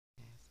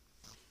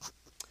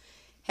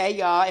Hey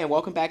y'all, and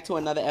welcome back to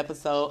another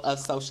episode of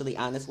Socially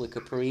Honest with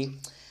Capri.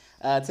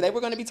 Today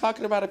we're going to be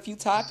talking about a few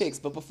topics,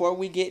 but before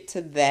we get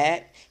to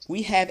that,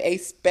 we have a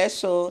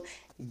special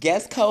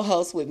guest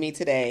co-host with me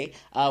today,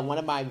 one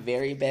of my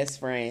very best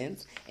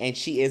friends, and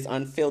she is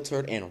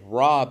unfiltered and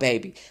raw,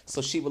 baby.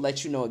 So she will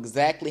let you know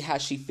exactly how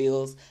she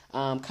feels,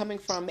 coming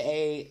from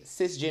a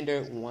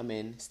cisgender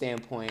woman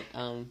standpoint.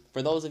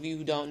 For those of you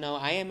who don't know,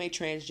 I am a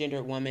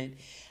transgender woman.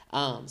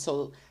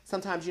 So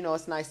sometimes,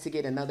 it's nice to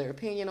get another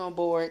opinion on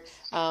board.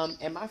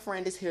 And my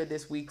friend is here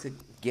this week to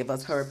give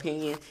us her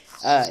opinion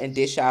and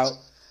dish out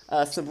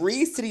some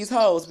reads to these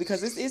hoes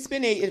because it's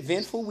been an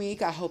eventful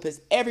week. I hope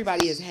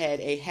everybody has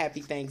had a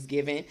happy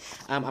Thanksgiving.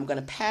 I'm going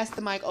to pass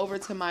the mic over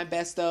to my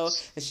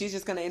besto, and she's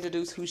just going to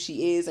introduce who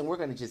she is, and we're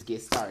going to just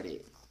get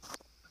started.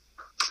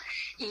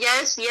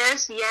 Yes.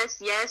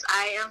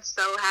 I am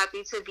so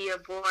happy to be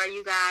aboard.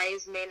 You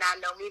guys may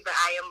not know me, but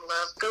I am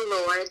Love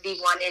Galore, the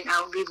one and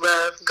only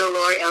Love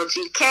Galore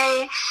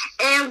LGK.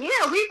 And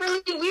yeah, we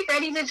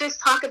ready to just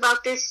talk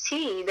about this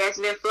tea that's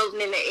been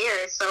floating in the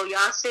air. So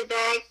y'all sit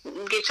back,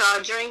 get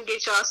y'all a drink,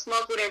 get y'all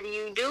smoke, whatever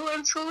you do,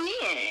 and tune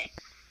in.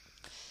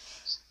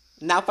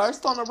 Now,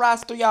 first on the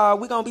roster, y'all,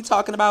 we're going to be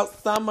talking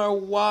about Summer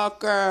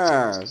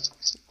Walker.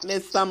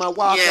 Miss Summer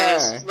Walker.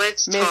 Yes,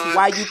 let's Miss, talk.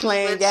 why you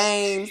playing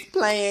games?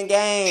 Playing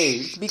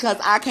games. Because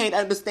I can't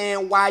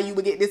understand why you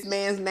would get this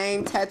man's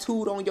name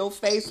tattooed on your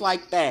face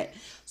like that.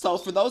 So,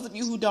 for those of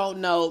you who don't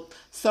know,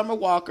 Summer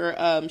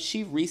Walker,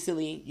 she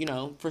recently,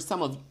 for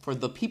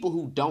the people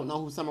who don't know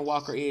who Summer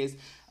Walker is,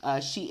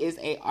 she is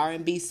a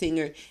R&B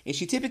singer, and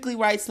she typically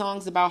writes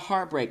songs about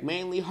heartbreak,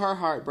 mainly her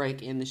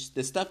heartbreak and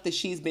the stuff that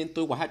she's been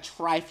through with her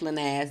trifling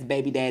ass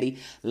baby daddy,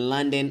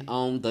 London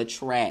on the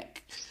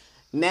track.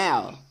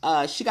 Now,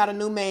 she got a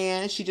new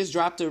man. She just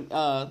dropped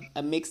a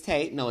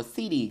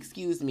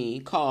CD,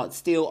 called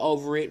Still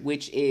Over It,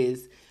 which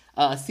is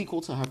a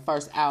sequel to her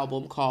first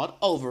album called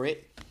Over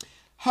It.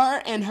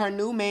 Her and her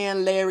new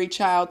man, Larry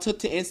Child, took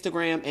to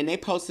Instagram and they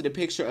posted a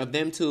picture of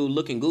them two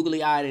looking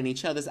googly-eyed in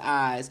each other's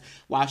eyes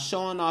while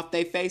showing off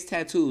their face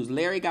tattoos.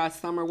 Larry got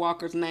Summer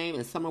Walker's name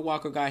and Summer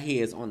Walker got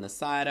his on the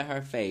side of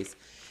her face.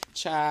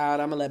 Child,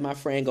 I'm going to let my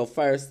friend go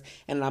first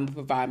and I'm going to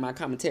provide my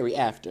commentary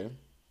after.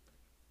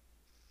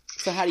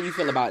 So how do you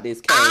feel about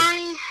this,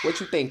 Kay? What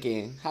you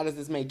thinking? How does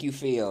this make you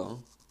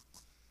feel?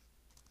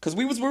 Because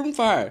we was rooting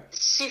for her.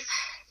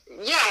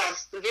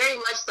 Yes, very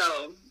much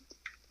so.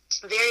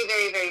 Very,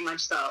 very, very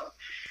much so.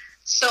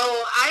 So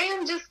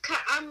I'm confused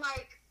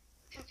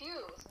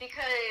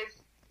because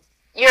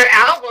your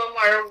album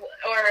or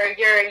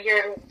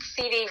your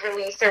CD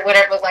release or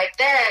whatever like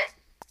that,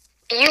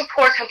 you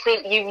pour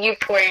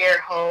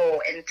your whole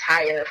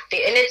entire and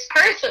it's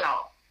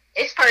personal.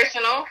 It's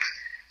personal.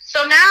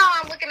 So now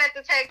I'm looking at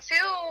the tattoo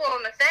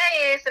on the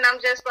face and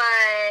I'm just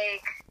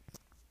like,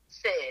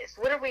 sis,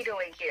 what are we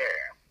doing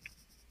here?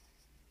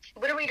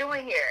 What are we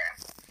doing here?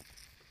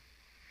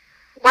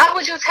 Why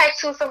would you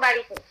tattoo somebody?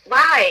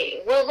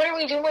 Why? Well, what are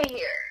we doing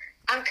here?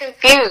 I'm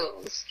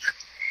confused.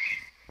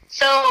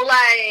 So,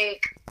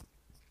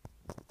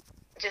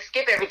 just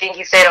skip everything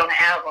you said on the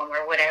album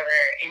or whatever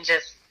and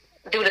just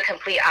do the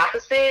complete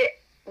opposite.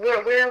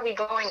 Where are we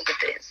going with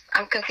this?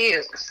 I'm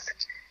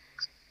confused.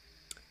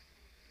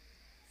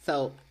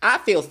 So, I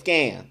feel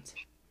scammed.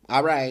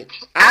 All right.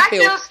 I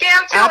feel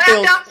scammed too.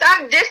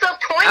 I'm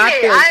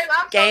disappointed. I'm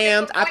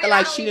scammed. I feel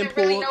like she didn't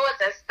pull. I don't really know what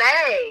to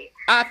say.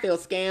 I feel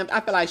scammed. I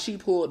feel like she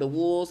pulled the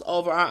wolves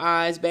over our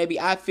eyes, baby.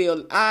 I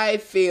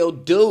feel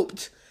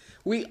duped.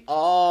 We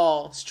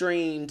all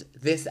streamed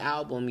this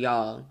album,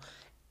 y'all.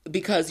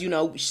 Because,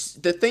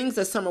 the things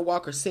that Summer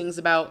Walker sings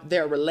about,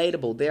 they're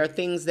relatable. They are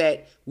things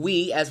that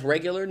we, as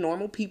regular,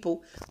 normal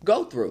people,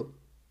 go through.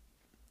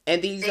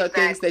 And these are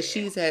things that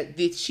she's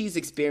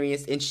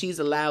experienced, and she's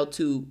allowed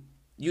to,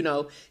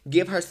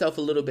 give herself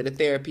a little bit of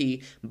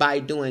therapy by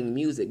doing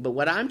music. But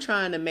what I'm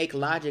trying to make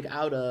logic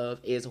out of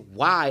is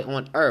why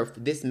on earth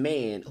this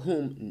man,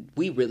 whom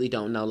we really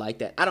don't know like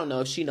that. I don't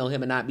know if she know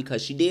him or not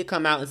because she did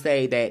come out and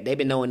say that they've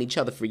been knowing each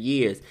other for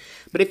years.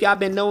 But if y'all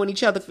been knowing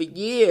each other for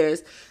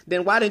years,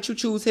 then why didn't you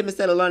choose him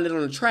instead of London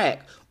on the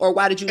track? Or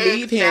why did you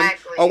leave him?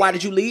 Or why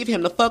did you leave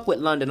him to fuck with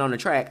London on the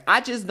track?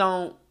 I just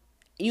don't,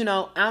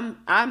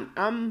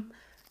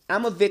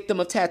 I'm a victim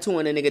of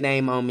tattooing a nigga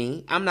name on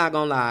me. I'm not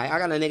gonna lie. I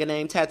got a nigga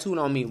name tattooed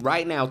on me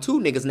right now.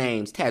 2 niggas'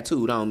 names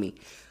tattooed on me.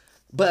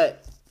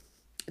 But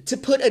to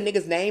put a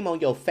nigga's name on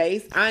your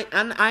face, I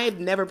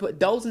have never put...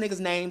 Those niggas'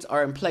 names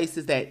are in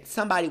places that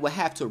somebody would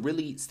have to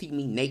really see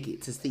me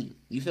naked to see.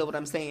 You feel what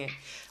I'm saying?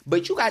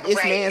 But you got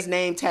this man's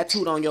name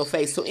tattooed on your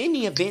face. So in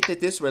the event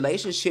that this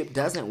relationship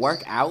doesn't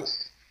work out,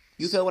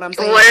 you feel what I'm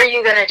saying? What are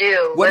you gonna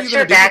do? What's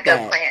your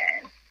backup plan?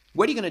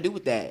 What are you gonna do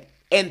with that?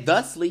 And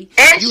thusly...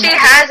 And she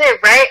has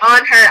it right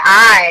on her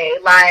eye.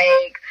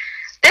 Like,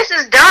 this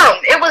is dumb.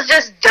 It was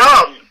just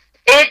dumb.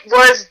 It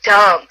was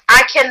dumb.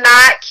 I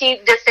cannot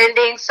keep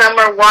defending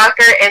Summer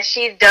Walker and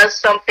she does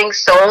something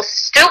so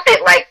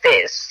stupid like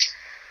this.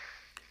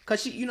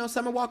 Because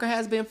Summer Walker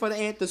has been for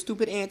the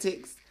stupid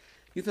antics.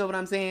 You feel what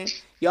I'm saying?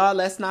 Y'all,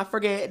 let's not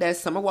forget that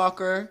Summer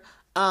Walker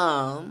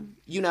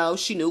You know,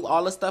 she knew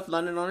all the stuff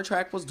London on the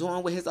Track was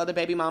doing with his other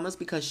baby mamas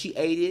because she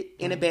aided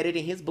and abetted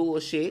in his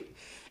bullshit.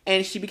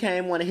 And she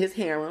became one of his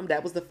harem.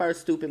 That was the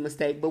first stupid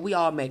mistake, but we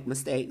all make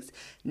mistakes.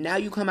 Now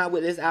you come out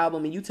with this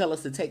album and you tell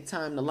us to take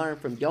time to learn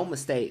from your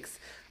mistakes.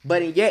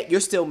 But yet you're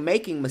still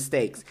making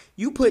mistakes.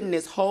 You putting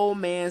this whole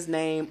man's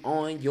name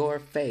on your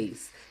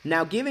face.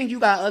 Now, given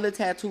you got other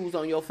tattoos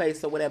on your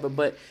face or whatever,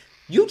 but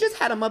you just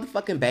had a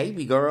motherfucking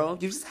baby, girl.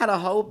 You just had a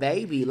whole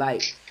baby.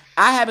 Like,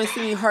 I haven't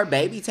seen her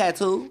baby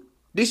tattoo.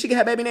 Did she get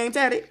her baby name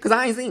tatted? Because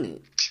I ain't seen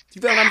it.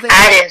 You feel what I'm saying?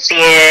 I didn't see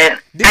it.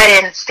 I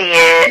didn't see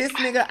it. This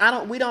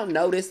nigga, we don't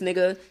know this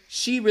nigga.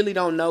 She really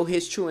don't know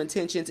his true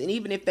intentions. And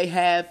even if they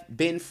have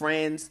been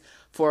friends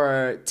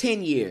for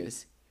 10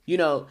 years, you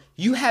know,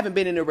 you haven't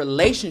been in a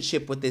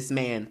relationship with this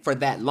man for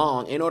that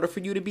long in order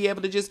for you to be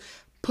able to just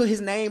put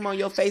his name on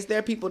your face. There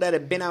are people that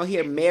have been out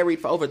here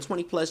married for over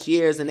 20 plus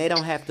years and you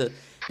don't have to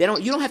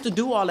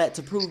do all that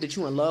to prove that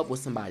you're in love with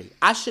somebody.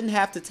 I shouldn't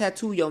have to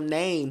tattoo your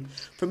name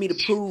for me to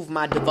prove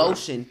my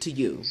devotion to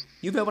you.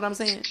 You feel what I'm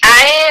saying?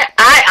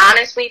 I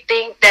honestly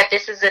think that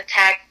this is a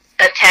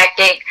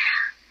tactic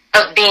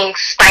of being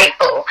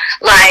spiteful.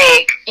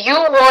 Like, you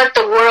want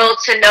the world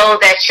to know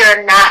that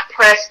you're not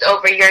pressed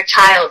over your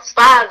child's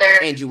father.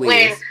 And you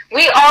when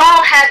we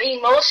all have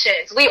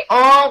emotions. We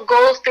all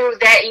go through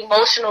that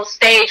emotional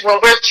stage when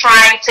we're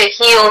trying to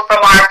heal from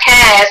our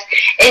past,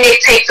 and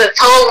it takes a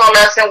toll on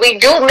us, and we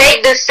do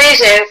make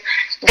decisions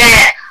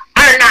that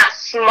are not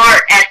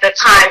smart at the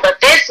time.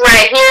 But this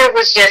right here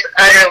was just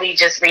utterly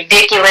just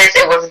ridiculous.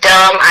 It was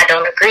dumb. I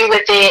don't agree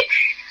with it.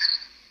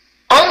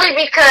 Only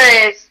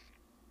because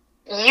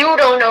you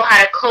don't know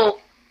how to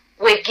cope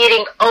with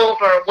getting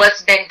over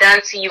what's been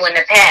done to you in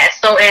the past.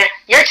 So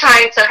you're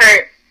trying to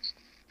hurt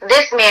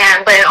this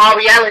man, but in all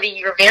reality,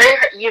 you're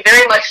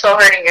very much so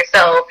hurting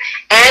yourself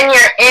and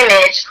your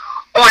image,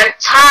 on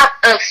top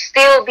of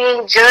still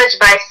being judged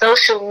by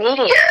social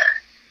media.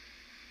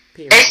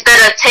 Period.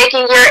 Instead of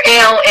taking your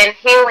L and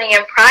healing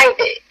in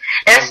private.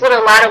 That's what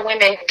a lot of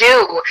women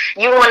do.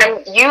 They want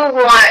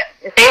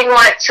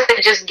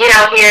to just get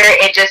out here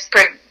and just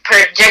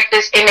project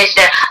this image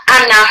that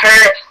I'm not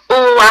hurt.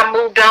 Ooh, I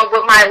moved on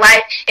with my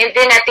life. And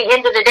then at the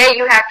end of the day,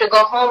 you have to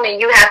go home and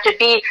you have to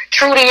be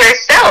true to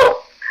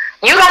yourself.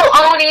 You don't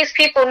owe these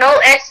people no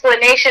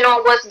explanation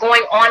on what's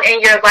going on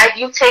in your life.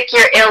 You take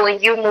your L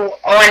and you move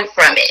on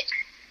from it.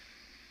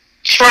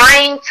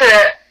 Trying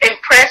to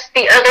impress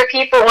the other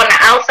people on the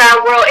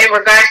outside world in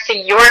regards to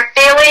your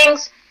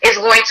feelings is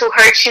going to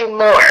hurt you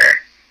more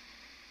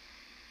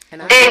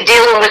than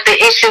dealing with the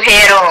issue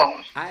head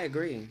on. I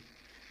agree.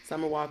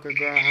 Summer Walker,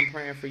 girl, I'm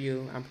praying for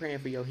you. I'm praying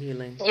for your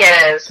healing.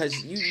 Yes.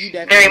 Because you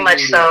definitely very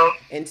much so.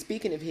 And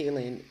speaking of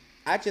healing,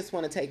 I just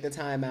want to take the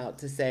time out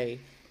to say,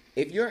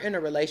 if you're in a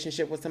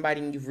relationship with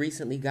somebody and you've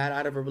recently got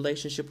out of a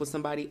relationship with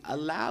somebody,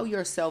 allow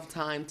yourself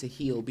time to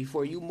heal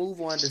before you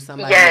move on to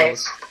somebody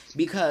else.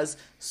 Because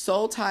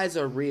soul ties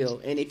are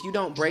real. And if you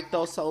don't break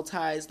those soul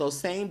ties, those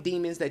same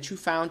demons that you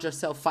found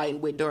yourself fighting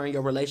with during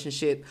your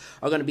relationship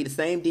are going to be the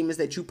same demons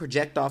that you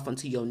project off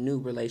onto your new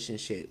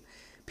relationship.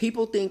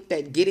 People think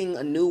that getting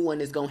a new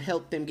one is going to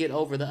help them get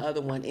over the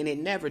other one, and it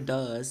never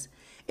does.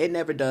 It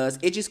never does.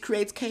 It just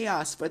creates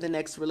chaos for the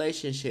next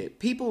relationship.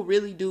 People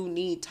really do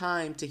need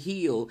time to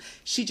heal.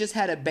 She just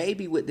had a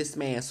baby with this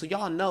man. So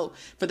y'all know,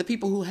 for the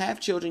people who have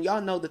children,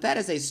 y'all know that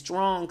is a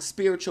strong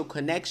spiritual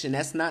connection.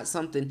 That's not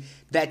something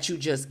that you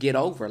just get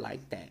over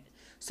like that.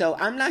 So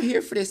I'm not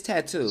here for this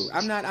tattoo.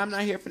 I'm not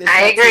here for this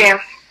tattoo. I agree.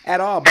 At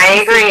all. But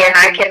I agree, and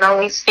I can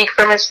only speak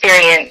from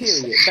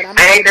experience. Period. But I'm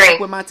going to go back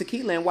with my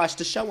tequila and watch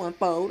the show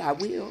unfold. I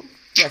will.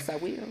 Yes, I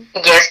will.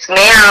 Yes,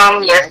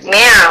 ma'am. Yes,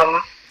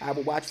 ma'am. I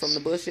will watch from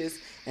the bushes,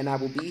 and I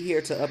will be here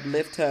to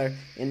uplift her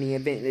in the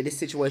event that this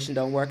situation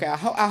don't work out.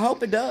 I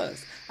hope it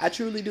does. I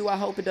truly do. I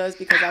hope it does,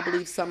 because I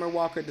believe Summer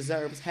Walker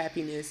deserves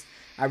happiness.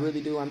 I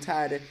really do. I'm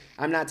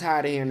not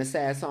tired of hearing the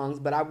sad songs,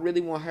 but I really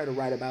want her to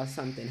write about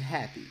something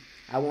happy.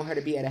 I want her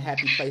to be at a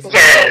happy place in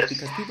her life,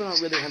 because people don't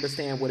really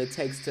understand what it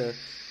takes to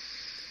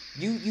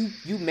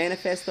you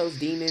manifest those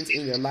demons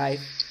in your life,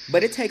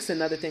 but it takes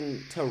another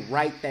thing to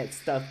write that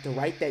stuff, to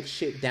write that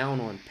shit down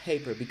on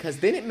paper, because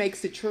then it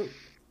makes it true.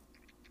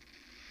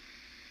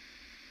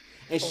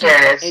 And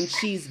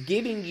she's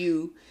giving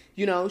you,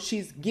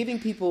 she's giving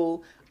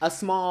people a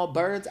small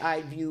bird's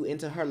eye view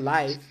into her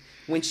life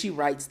when she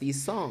writes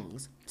these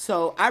songs.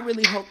 So I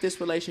really hope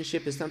this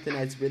relationship is something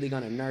that's really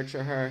going to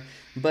nurture her.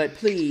 But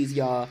please,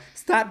 y'all,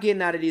 stop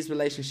getting out of these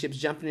relationships,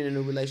 jumping into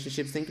new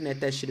relationships, thinking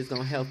that shit is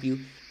going to help you.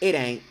 It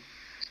ain't.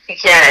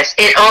 Yes,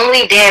 it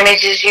only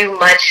damages you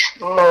much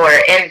more.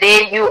 And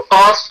then you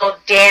also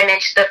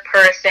damage the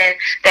person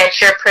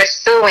that you're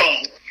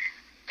pursuing.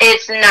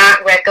 It's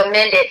not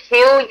recommended.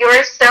 Heal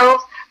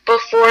yourself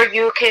before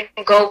you can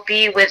go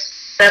be with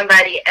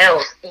somebody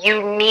else.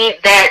 You need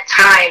that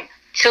time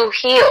to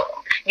heal.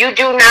 You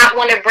do not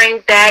want to bring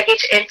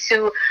baggage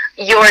into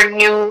your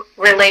new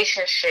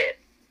relationship.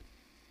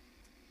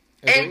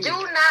 And do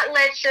not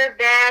let your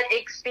bad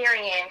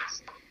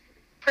experience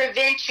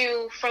prevent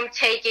you from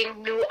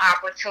taking new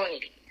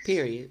opportunities.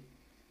 Period.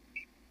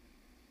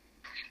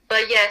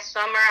 But yes,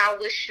 Summer, I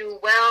wish you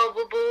well,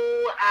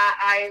 boo-boo.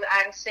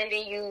 I'm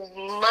sending you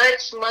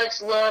much,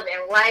 much love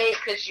and light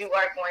because you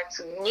are going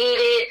to need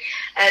it.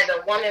 As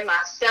a woman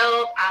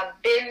myself, I've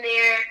been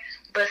there.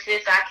 But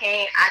sis, I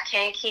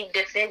can't keep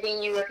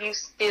defending you if you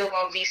still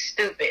gonna be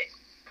stupid.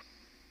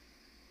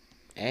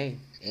 Hey,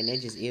 and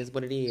it just is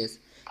what it is.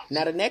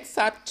 Now the next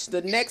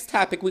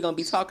topic we're gonna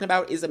be talking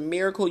about is a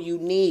Miracle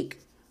Unique.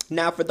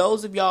 Now, for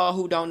those of y'all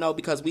who don't know,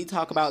 because we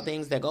talk about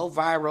things that go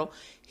viral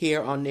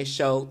here on this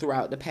show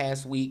throughout the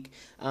past week,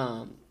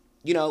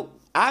 you know,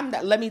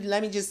 let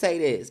me just say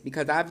this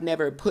because I've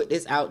never put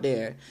this out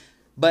there,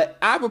 but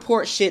I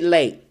report shit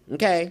late.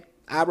 Okay,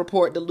 I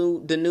report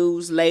the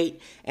news late,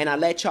 and I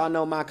let y'all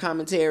know my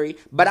commentary.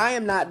 But I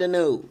am not the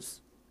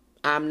news.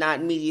 I'm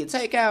not Media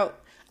Takeout.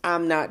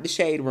 I'm not the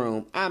Shade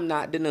Room. I'm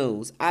not the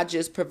news. I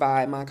just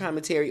provide my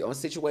commentary on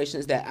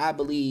situations that I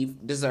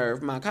believe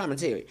deserve my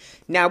commentary.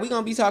 Now, we're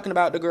going to be talking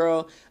about the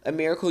girl, A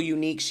Miracle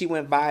Unique. She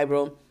went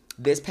viral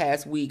this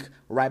past week,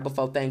 right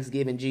before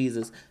Thanksgiving,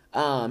 Jesus.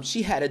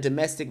 She had a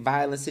domestic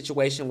violence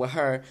situation with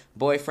her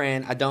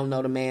boyfriend. I don't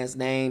know the man's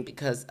name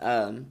because,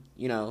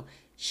 you know,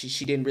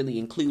 she didn't really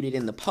include it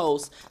in the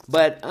post.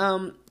 But,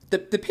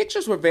 the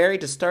pictures were very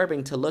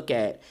disturbing to look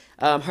at.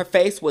 Her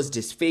face was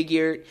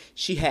disfigured.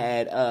 She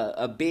had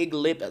a big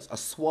lip, a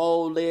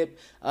swole lip,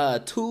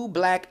 2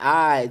 black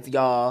eyes,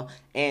 y'all,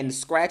 and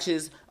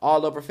scratches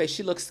all over her face.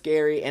 She looked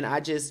scary, and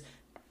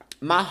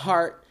my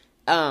heart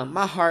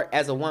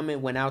as a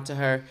woman went out to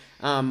her.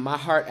 My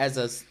heart as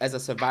a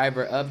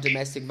survivor of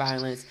domestic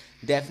violence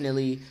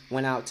definitely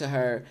went out to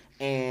her.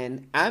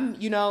 And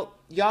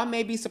y'all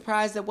may be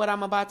surprised at what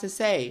I'm about to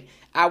say.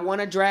 I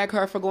want to drag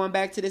her for going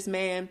back to this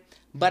man.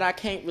 But I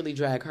can't really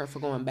drag her for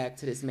going back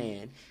to this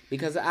man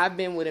because I've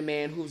been with a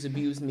man who's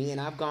abused me and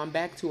I've gone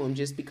back to him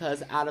just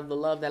because out of the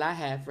love that I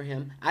had for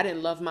him, I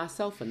didn't love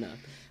myself enough.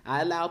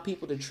 I allowed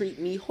people to treat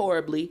me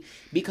horribly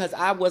because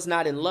I was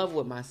not in love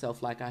with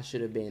myself like I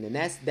should have been. And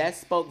that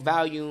spoke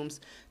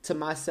volumes to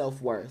my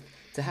self-worth,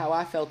 to how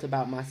I felt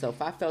about myself.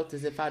 I felt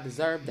as if I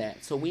deserved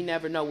that. So we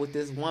never know what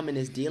this woman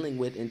is dealing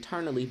with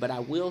internally. But I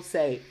will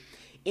say,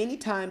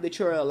 anytime that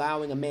you're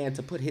allowing a man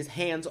to put his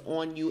hands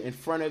on you in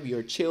front of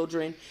your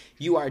children,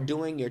 you are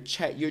doing your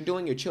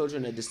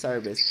children a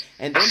disservice.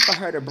 And then for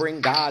her to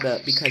bring God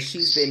up, because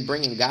she's been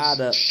bringing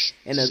God up,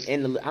 I'm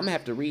gonna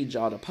have to read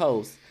y'all the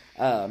post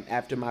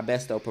after my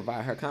besto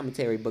provide her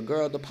commentary. But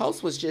girl, the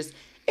post was just,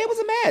 it was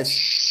a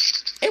mess.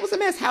 It was a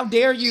mess. How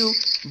dare you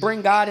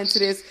bring God into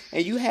this?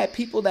 And you had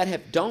people that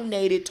have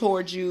donated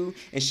towards you,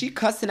 and she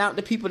cussing out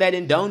the people that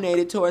didn't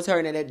donate towards her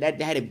and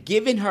that had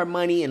given her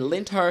money and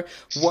lent her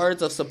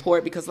words of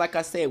support. Because, like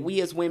I said,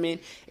 we as women,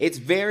 it's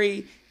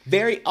very,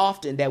 very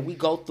often that we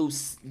go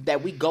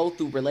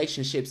through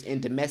relationships in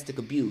domestic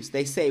abuse.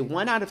 They say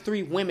 1 out of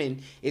 3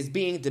 women is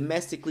being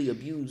domestically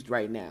abused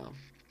right now.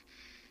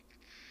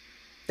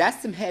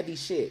 That's some heavy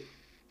shit.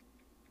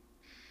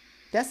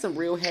 That's some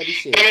real heavy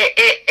shit.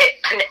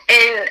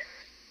 And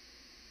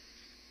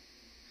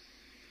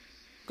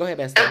go ahead,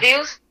 Besta.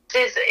 Abuse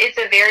it's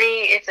a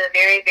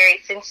very, very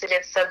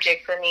sensitive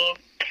subject for me.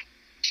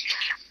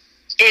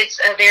 It's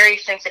a very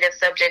sensitive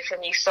subject for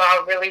me, so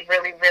I really,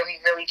 really, really,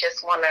 really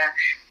just want to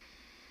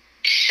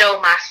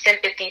show my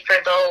sympathy for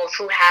those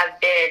who have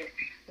been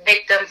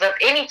victims of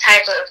any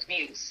type of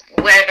abuse,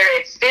 whether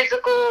it's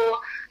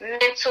physical,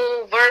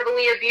 mental,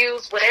 verbally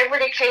abused, whatever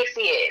the case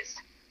is.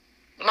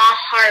 My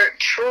heart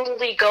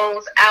truly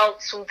goes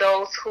out to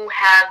those who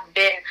have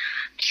been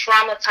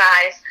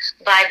traumatized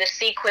by the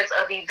sequence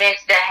of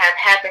events that have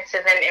happened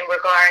to them in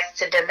regards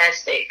to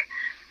domestic.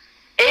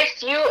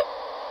 If you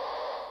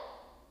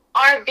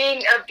are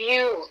being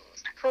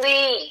abused,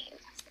 please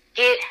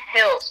get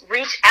help.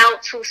 Reach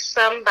out to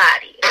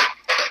somebody,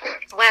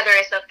 whether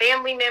it's a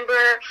family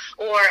member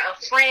or a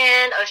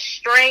friend, a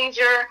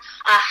stranger,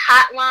 a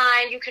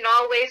hotline. You can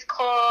always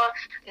call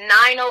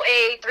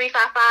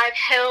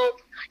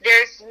 908-355-HELP.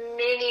 There's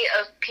many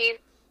of people.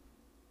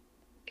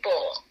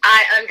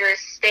 I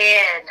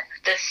understand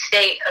the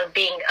state of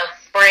being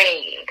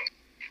afraid,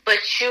 but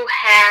you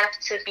have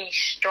to be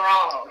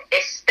strong,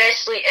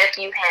 especially if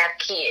you have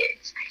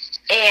kids.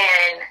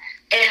 And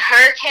in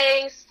her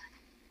case,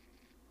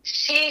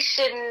 she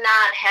should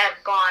not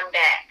have gone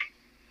back.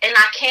 And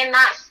I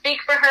cannot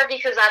speak for her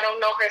because I don't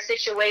know her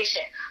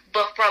situation.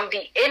 But from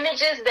the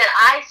images that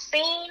I've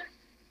seen,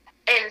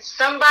 and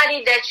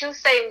somebody that you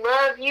say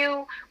love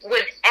you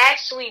would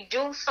actually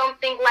do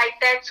something like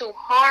that to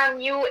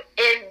harm you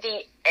in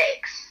the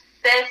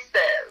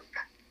excessive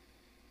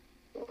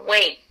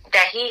weight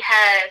that he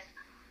has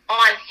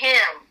on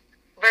him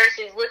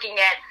versus looking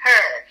at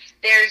her,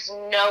 there's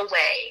no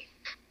way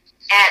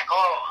at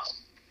all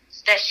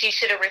that she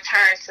should have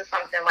returned to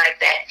something like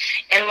that.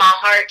 And my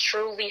heart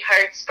truly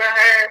hurts for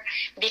her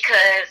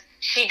because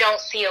she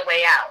don't see a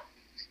way out.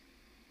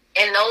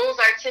 And those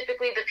are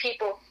typically the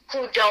people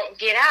who don't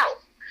get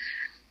out.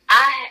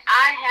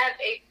 I have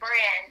a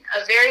friend,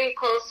 a very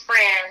close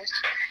friend.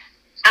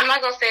 I'm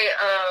not going to say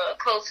a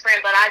close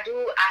friend, but I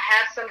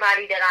have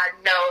somebody that I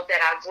know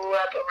that I grew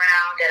up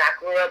around, that I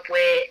grew up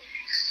with.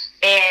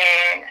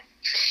 And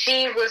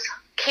she was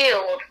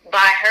killed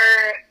by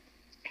her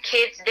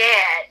kid's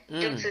dad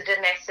due to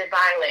domestic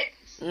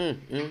violence. And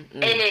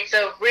it's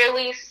a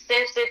really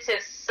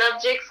sensitive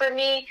subject for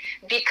me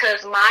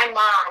because my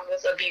mom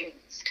was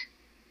abused.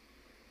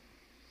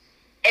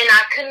 And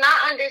I could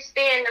not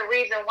understand the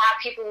reason why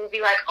people would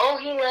be like, oh,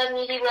 he loved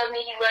me, he loved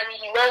me, he loved me,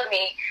 he loved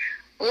me.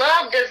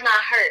 Love does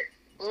not hurt.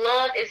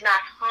 Love is not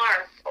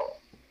harmful.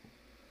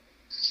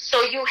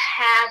 So you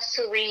have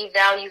to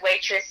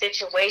reevaluate your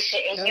situation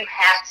and you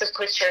have to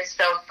put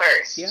yourself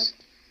first. Yep,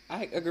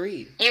 I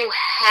agree. You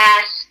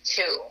have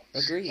to.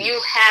 Agreed. You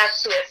have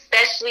to,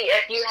 especially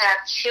if you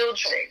have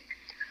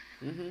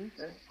children.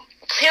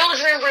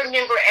 Children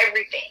remember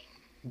everything.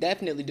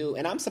 Definitely do.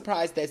 And I'm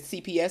surprised that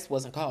CPS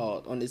wasn't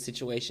called on this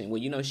situation.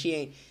 Well, you know,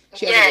 she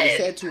hasn't really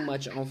said too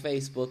much on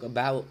Facebook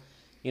about,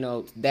 you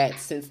know, that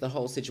since the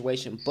whole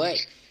situation.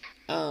 But,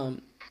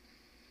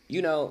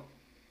 you know,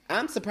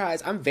 I'm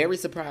surprised. I'm very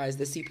surprised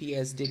that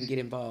CPS didn't get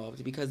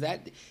involved because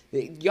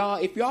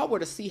if y'all were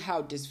to see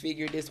how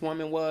disfigured this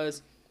woman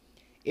was,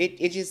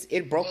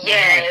 it broke my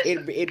heart.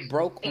 It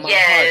broke my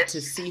heart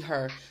to see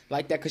her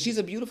like that because she's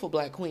a beautiful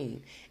black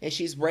queen and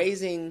she's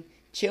raising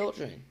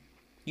children.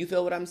 You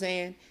feel what I'm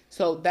saying?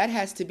 So that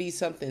has to be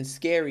something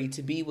scary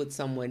to be with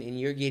someone and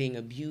you're getting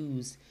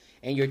abused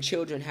and your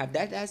children have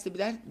that.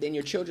 Then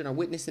your children are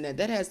witnessing that.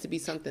 That has to be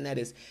something that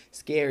is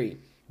scary.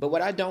 But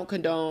what I don't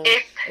condone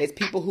is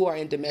people who are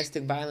in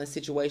domestic violence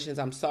situations.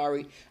 I'm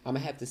sorry. I'm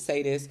going to have to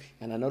say this,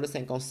 and I know this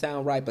ain't going to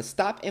sound right, but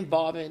stop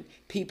involving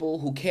people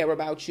who care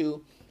about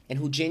you and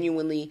who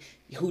genuinely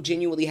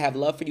have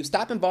love for you.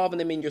 Stop involving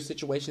them in your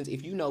situations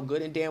if you know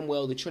good and damn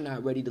well that you're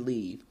not ready to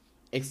leave.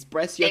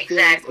 Express your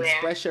feelings.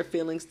 Express your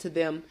feelings to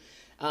them.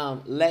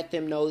 Let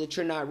them know that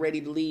you're not ready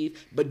to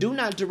leave. But do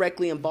not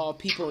directly involve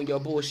people in your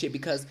bullshit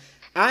because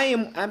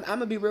I'm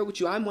gonna be real with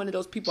you. I'm one of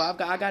those people.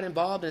 I got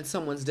involved in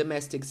someone's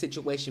domestic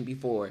situation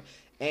before,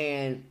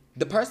 and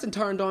the person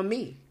turned on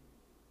me.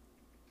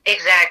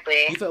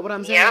 Exactly. You feel what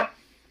I'm saying? Yep.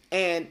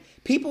 And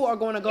people are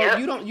going to go.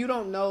 Yep. You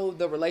don't know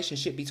the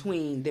relationship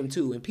between them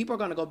two, and people are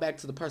going to go back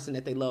to the person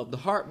that they love. The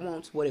heart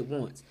wants what it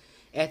wants.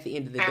 At the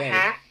end of the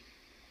day.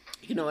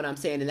 You know what I'm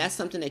saying? And that's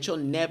something that you'll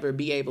never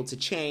be able to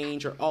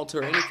change or alter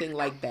or anything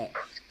like that.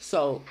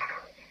 So,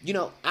 you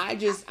know, I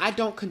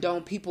don't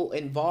condone people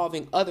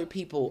involving other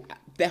people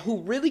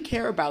who really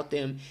care about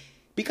them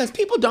because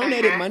people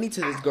donated money to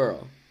this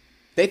girl.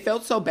 They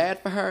felt so bad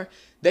for her.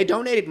 They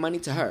donated money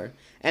to her.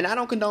 And I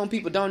don't condone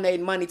people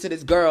donating money to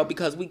this girl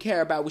because we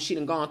care about what she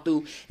done gone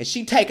through and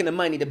she taking the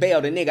money to bail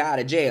the nigga out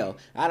of jail.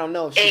 I don't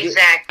know if she did.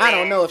 I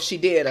don't know if she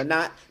did or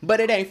not, but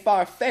it ain't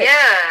far-fetched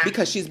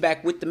because she's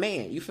back with the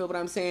man. You feel what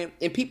I'm saying?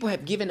 And people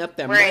have given up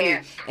their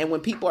money. And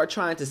when people are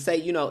trying to say,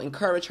 you know,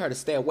 encourage her to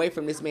stay away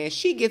from this man,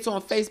 she gets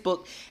on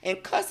Facebook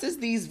and cusses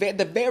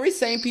the very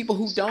same people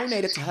who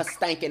donated to her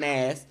stinking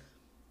ass.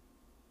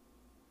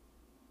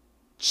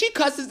 She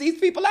cusses these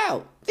people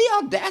out. The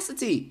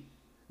audacity.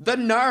 The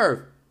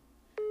nerve.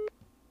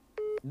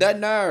 The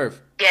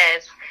nerve.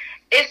 Yes.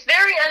 It's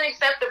very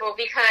unacceptable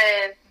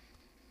because,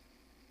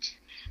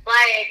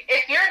 like,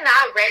 if you're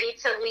not ready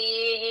to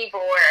leave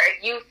or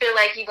you feel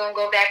like you're going to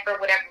go back for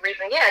whatever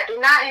reason, do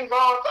not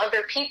involve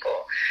other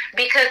people.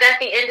 Because at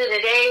the end of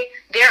the day,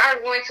 there are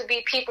going to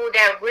be people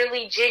that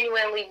really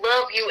genuinely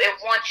love you and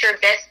want your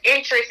best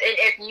interest. And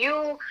if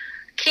you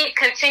keep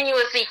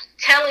continuously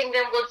telling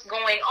them what's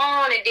going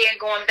on and then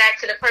going back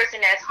to the person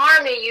that's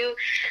harming you,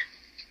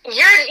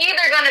 you're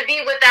either going to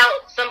be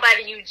without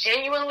somebody you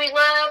genuinely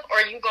love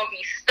or you're going to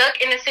be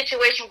stuck in a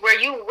situation where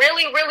you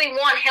really, really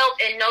want help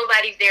and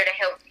nobody's there to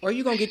help you. Or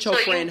you're going to get your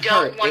friend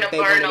hurt if they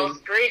burn those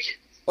bridges.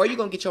 Or you're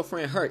going to get your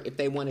friend hurt if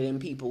they one of them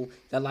people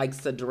that likes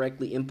to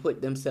directly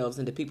input themselves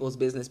into people's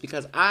business.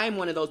 Because I'm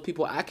one of those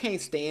people, I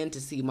can't stand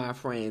to see my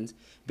friends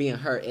being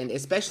hurt, and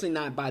especially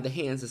not by the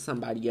hands of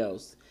somebody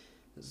else.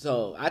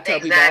 So I tell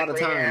people all the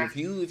time, if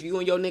you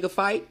and your nigga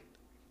fight,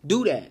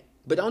 do that.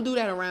 But don't do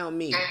that around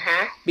me.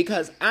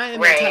 Because I am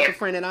that type of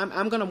friend and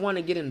I'm going to want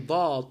to get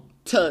involved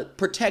to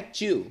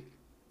protect you.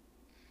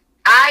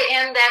 I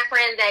am that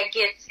friend that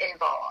gets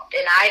involved.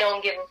 And I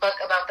don't give a fuck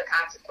about the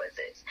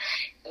consequences.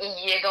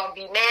 You're going to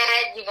be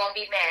mad. You're going to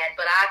be mad.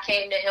 But I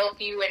came to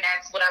help you and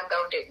that's what I'm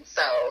going to do.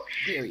 So.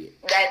 Period.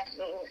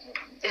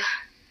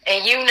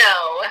 And you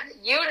know.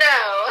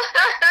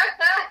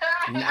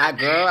 I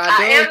do.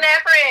 I am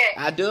that friend.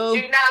 I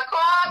do. Do not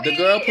call me. The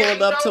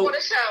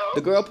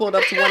girl pulled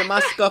up to one of my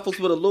scuffles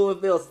with a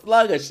Louisville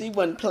Slugger. She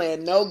wasn't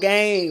playing no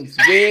games.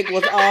 Wig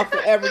was off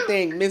and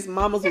everything. Miss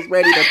Mamas was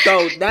ready to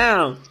throw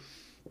down.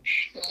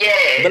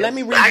 Yes. But let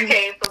me read I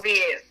came for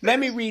business. Let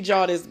me read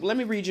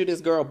you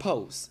this girl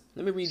post.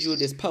 Let me read you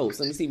this post.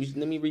 Let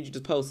me read you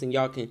this post and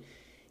y'all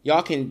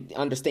can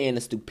understand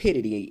the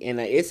stupidity. And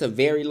it's a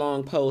very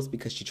long post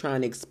because she's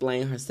trying to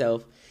explain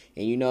herself.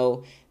 And you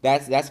know,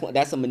 that's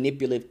a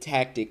manipulative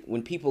tactic.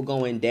 When people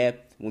go in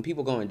depth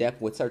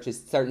with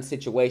certain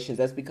situations,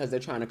 that's because they're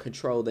trying to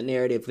control the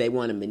narrative. They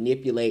want to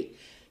manipulate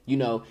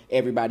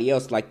everybody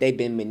else like they've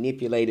been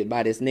manipulated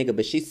by this nigga.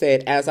 But she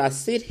said, as I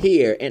sit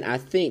here and I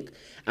think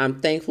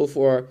I'm thankful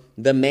for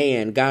the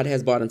man God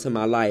has brought into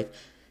my life.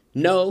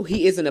 No,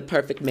 he isn't a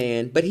perfect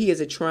man, but he is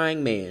a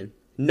trying man.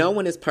 No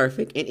one is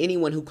perfect, and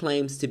anyone who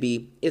claims to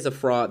be is a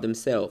fraud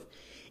themselves.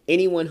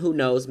 Anyone who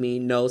knows me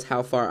knows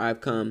how far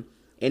I've come,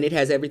 and it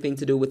has everything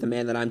to do with the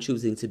man that I'm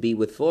choosing to be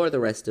with for the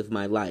rest of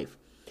my life.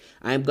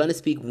 I am going to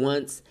speak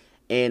once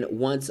and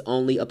once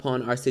only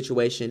upon our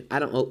situation. I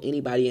don't owe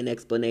anybody an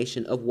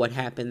explanation of what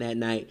happened that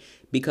night,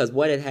 because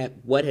what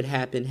had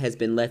happened has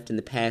been left in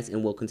the past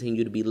and will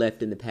continue to be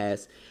left in the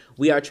past.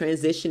 We are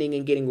transitioning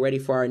and getting ready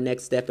for our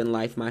next step in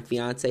life. My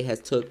fiance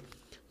has took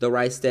the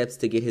right steps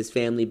to get his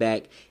family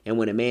back, and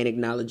when a man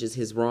acknowledges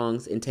his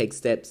wrongs and takes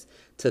steps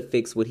to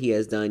fix what he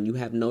has done, you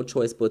have no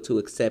choice but to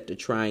accept a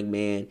trying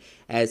man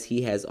as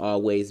he has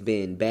always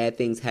been. Bad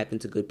things happen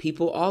to good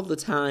people all the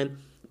time,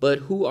 but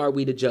who are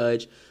we to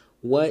judge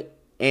what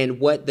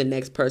the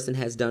next person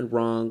has done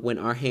wrong when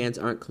our hands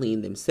aren't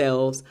clean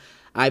themselves?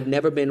 I've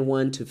never been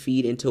one to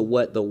feed into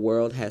what the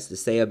world has to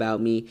say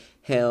about me.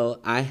 Hell,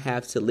 I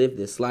have to live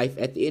this life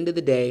at the end of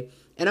the day,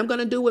 and I'm going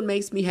to do what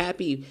makes me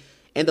happy.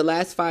 In the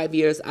last 5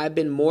 years, I've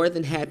been more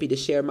than happy to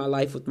share my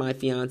life with my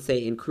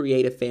fiance and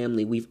create a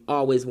family we've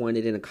always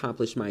wanted and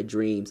accomplish my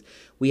dreams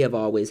we have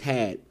always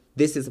had.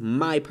 This is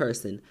my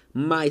person,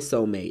 my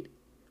soulmate.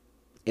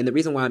 And the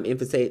reason why I'm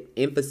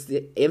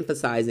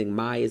emphasizing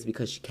my is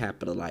because she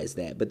capitalized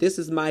that. But this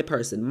is my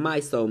person,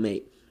 my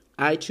soulmate.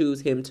 I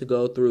choose him to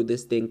go through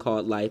this thing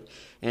called life,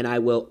 and I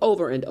will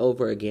over and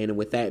over again. And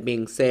with that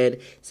being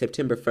said,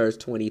 September 1st,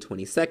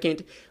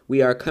 2022,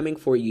 we are coming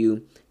for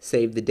you.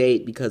 Save the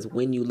date, because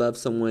when you love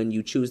someone,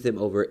 you choose them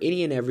over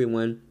any and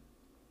everyone,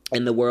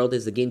 and the world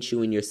is against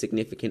you and your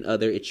significant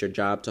other. It's your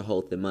job to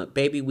hold them up.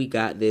 Baby, we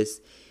got this.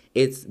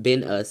 It's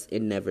been us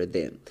and never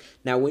them.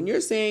 Now, when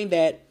you're saying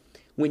that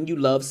when you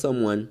love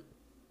someone,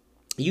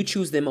 you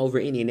choose them over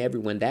any and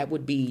everyone, that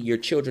would be your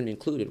children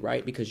included,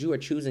 right? Because you are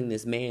choosing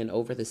this man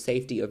over the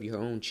safety of your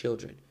own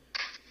children.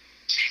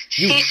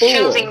 She's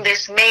choosing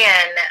this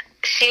man.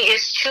 She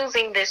is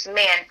choosing this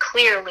man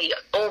clearly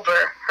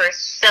over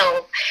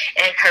herself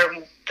and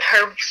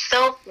her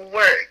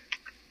self-worth.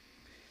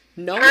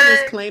 No one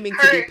is claiming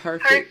to be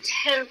perfect. Her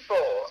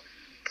temple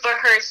for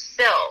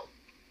herself.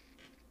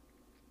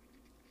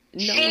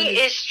 She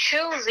is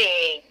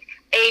choosing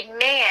a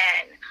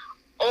man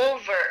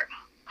over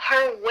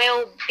her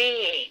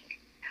well-being,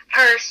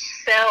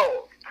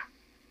 herself.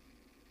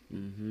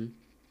 Mm-hmm.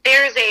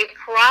 There's a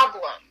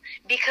problem,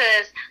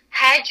 because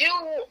had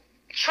you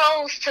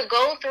chose to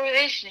go through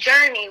this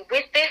journey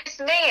with this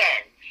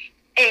man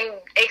and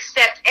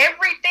accept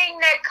everything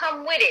that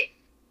come with it,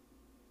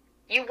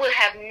 you would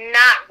have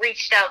not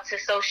reached out to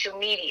social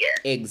media.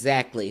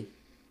 Exactly.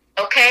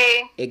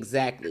 Okay?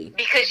 Exactly.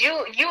 Because you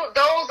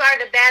those are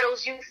the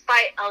battles you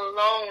fight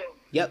alone.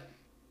 Yep.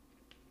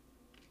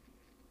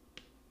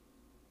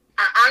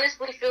 I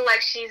honestly feel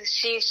like she needs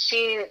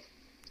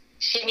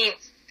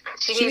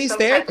some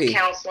therapy. type of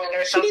counseling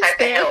or some type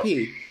of help.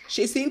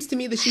 She seems to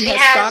me that she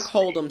has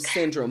Stockholm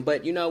syndrome,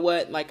 but you know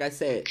what? Like I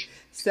said,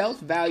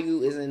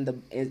 self-value is in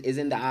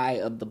the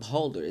eye of the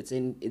beholder. It's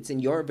in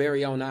your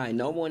very own eye.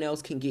 No one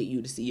else can get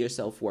you to see your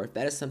self-worth.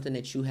 That is something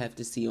that you have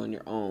to see on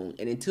your own.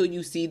 And until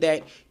you see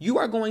that, you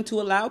are going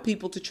to allow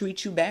people to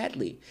treat you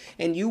badly,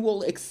 and you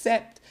will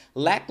accept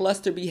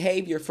lackluster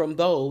behavior from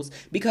those,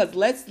 because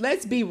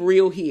let's be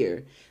real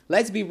here.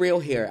 Let's be real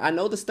here. I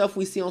know the stuff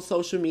we see on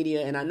social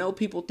media, and I know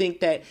people think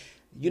that,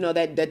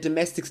 that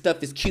domestic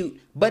stuff is cute,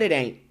 but it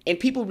ain't. And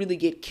people really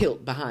get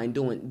killed behind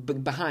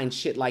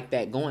shit like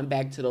that, going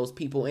back to those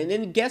people. And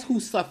then guess who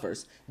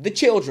suffers? The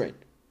children.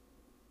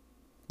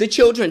 The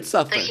children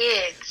suffer.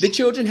 The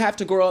children have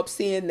to grow up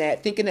seeing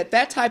that, thinking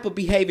that type of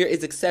behavior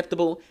is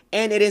acceptable,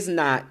 and it is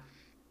not.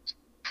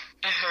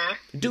 Uh-huh.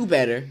 Do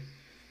better.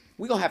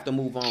 We're going to have to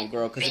move on,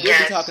 girl, because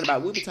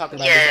we'll be talking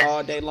about this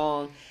all day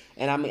long,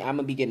 and I'm going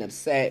to be getting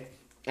upset,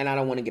 and I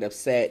don't want to get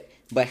upset.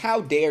 But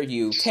how dare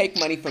you take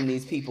money from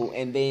these people,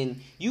 and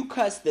then you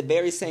cuss the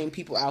very same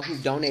people out who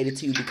donated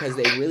to you because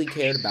they really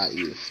cared about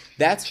you.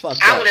 That's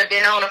fucked up. I would have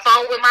been on the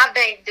phone with my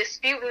bank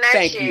disputing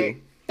that shit.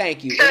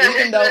 Thank you. And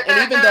even though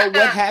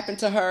what happened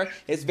to her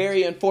is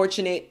very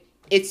unfortunate,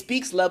 it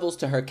speaks levels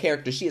to her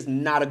character. She is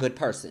not a good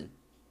person.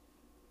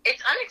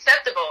 It's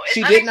unacceptable.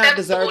 She did not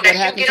deserve what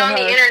happened to her.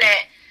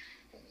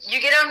 You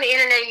get on the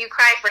internet, you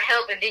cry for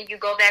help, and then you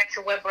go back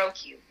to what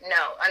broke you.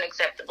 No,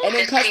 unacceptable. And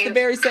then cuss the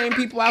very same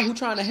people out who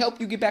trying to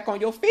help you get back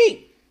on your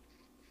feet.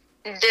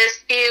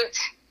 Dispute.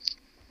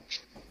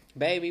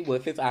 Baby, well,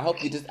 I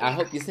hope you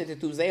sent it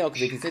through Zelle,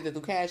 because if you sent it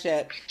through Cash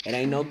App, it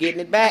ain't no getting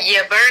it back.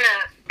 Yeah, burn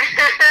up.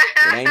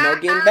 It ain't no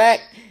getting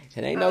back.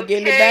 It ain't no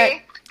getting it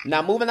back.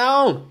 Now, moving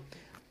on.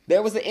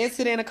 There was an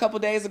incident a couple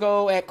days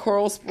ago at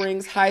Coral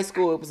Springs High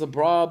School. It was a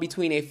brawl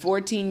between a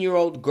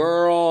 14-year-old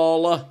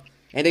girl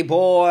and a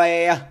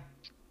boy.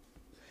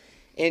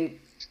 And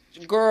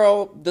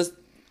girl,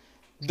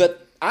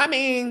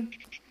 I'm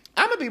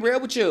gonna be real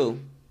with you.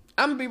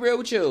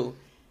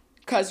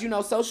 Cause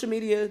social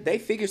media, they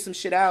figure some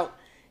shit out.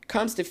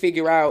 come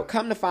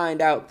to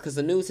find out, because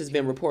the news has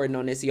been reporting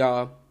on this,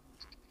 y'all.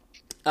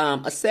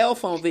 A cell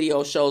phone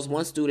video shows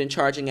one student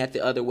charging at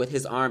the other with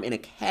his arm in a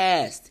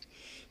cast.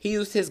 He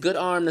used his good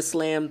arm to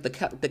slam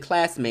the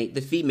classmate,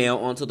 the female,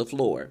 onto the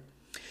floor.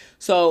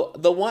 So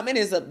the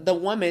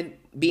woman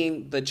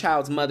being the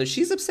child's mother,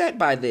 she's upset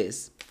by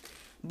this.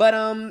 But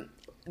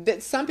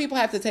some people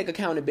have to take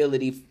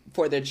accountability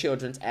for their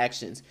children's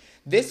actions.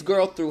 This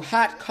girl threw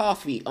hot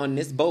coffee on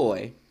this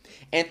boy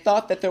and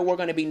thought that there were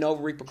going to be no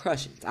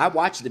repercussions. I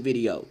watched the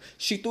video.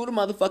 She threw the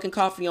motherfucking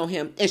coffee on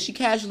him, and she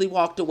casually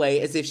walked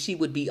away as if she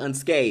would be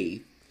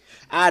unscathed.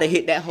 I'd have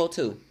hit that hoe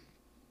too.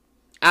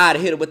 I'd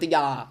have hit her with the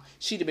y'all.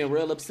 She'd have been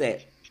real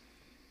upset.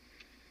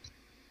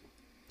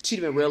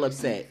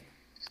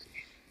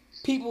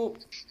 People,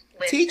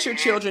 teach your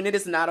children it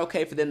is not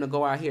okay for them to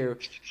go out here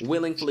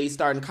willingly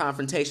starting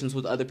confrontations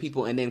with other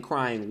people and then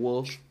crying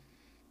wolf.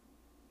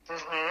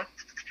 Mm-hmm.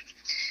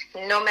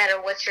 No matter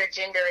what your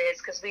gender is,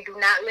 because we do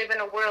not live in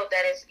a world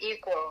that is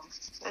equal,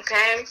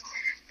 okay?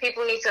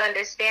 People need to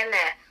understand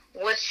that.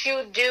 What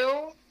you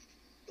do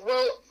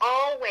will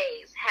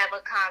always have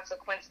a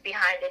consequence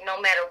behind it, no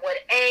matter what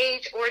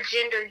age or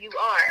gender you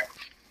are.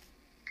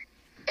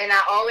 And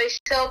I always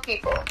tell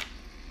people,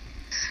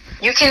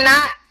 you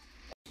cannot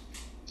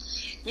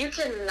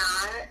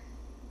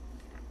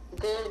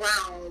go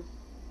around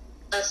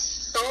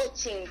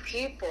assaulting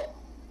people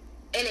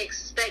and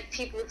expect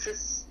people to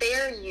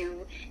spare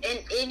you in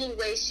any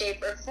way,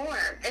 shape, or form,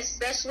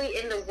 especially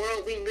in the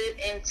world we live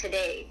in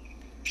today.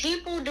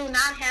 People do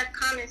not have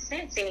common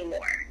sense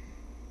anymore.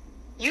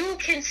 You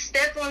can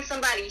step on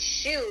somebody's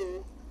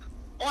shoe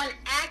on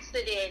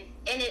accident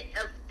and it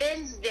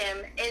offends them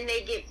and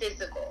they get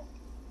physical.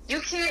 You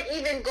can't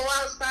even go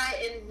outside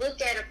and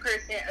look at a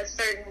person a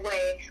certain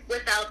way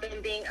without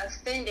them being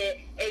offended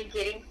and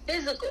getting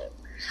physical.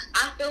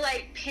 I feel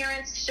like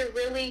parents should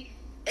really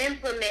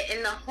implement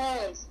in the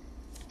homes.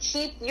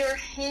 Keep your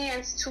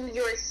hands to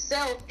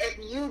yourself if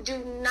you do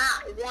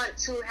not want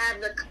to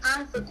have the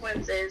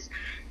consequences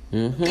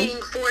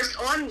being forced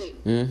on you.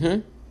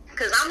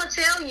 Because I'm going to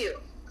tell you,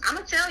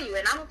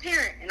 and I'm a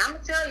parent, and I'm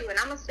going to tell you, and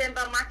I'm going to stand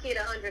by my kid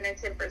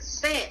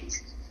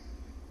 110%.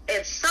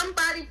 If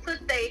somebody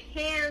put their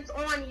hands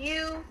on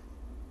you,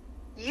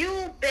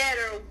 you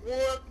better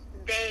whoop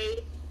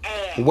they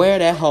ass. Wear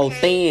that whole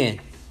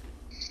thing.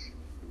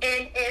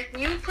 And if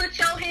you put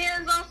your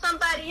hands on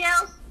somebody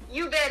else,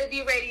 you better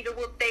be ready to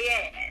whoop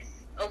their ass,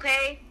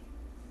 okay?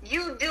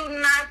 You do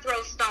not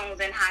throw stones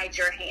and hide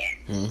your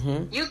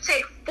hand. You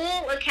take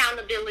full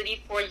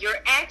accountability for your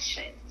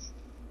actions.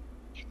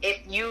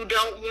 If you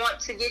don't want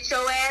to get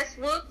your ass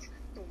whooped,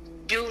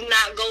 do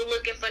not go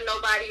looking for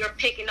nobody or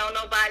picking on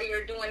nobody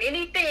or doing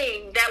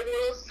anything that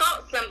will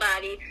assault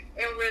somebody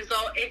and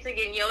result into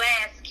getting your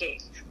ass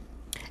kicked.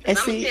 And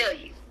I'm see, going to tell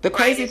you. the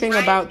crazy thing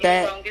about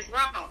that,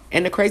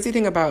 and the crazy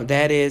thing about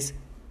that is,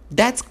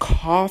 that's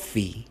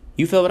coffee.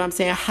 You feel what I'm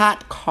saying?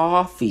 Hot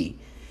coffee.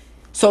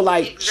 So,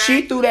 like,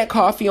 she threw that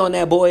coffee on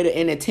that boy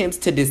in attempts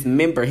to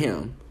dismember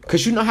him.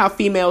 Because you know how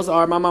females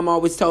are. My mom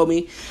always told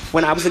me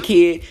when I was a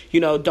kid,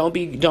 don't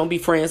be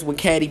friends with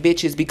catty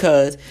bitches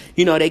because,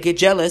 they get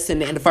jealous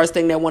and the first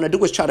thing they want to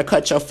do is try to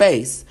cut your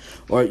face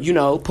or,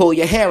 pull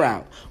your hair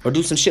out or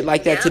do some shit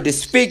like that to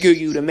disfigure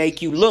you, to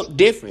make you look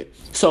different.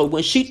 So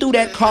when she threw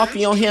that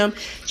coffee on him,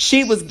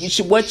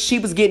 what she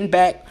was getting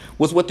back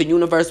was what the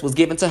universe was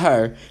giving to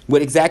her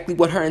with exactly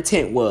what her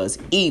intent was.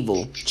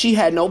 Evil. She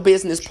had no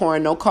business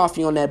pouring no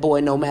coffee on that boy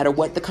no matter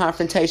what the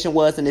confrontation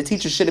was, and the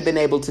teacher should have been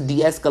able to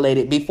de-escalate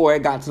it before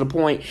it got to the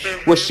point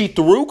where she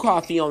threw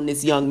coffee on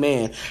this young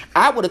man.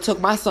 I would have took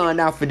my son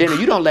out for dinner.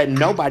 You don't let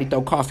nobody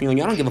throw coffee on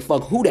you. I don't give a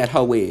fuck who that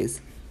hoe is.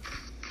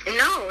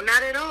 No,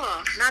 not at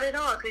all. Not at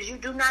all, because you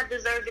do not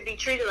deserve to be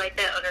treated like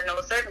that under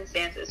no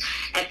circumstances.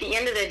 At the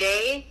end of the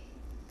day,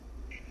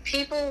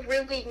 people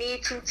really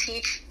need to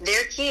teach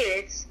their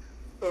kids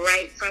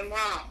right from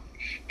wrong.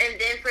 And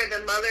then for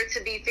the mother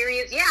to be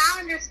furious, yeah,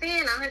 I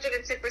understand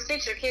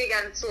 110% your kid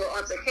got into an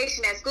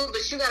altercation at school,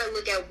 but you got to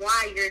look at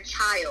why your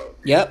child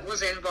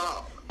was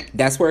involved.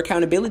 That's where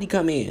accountability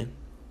come in.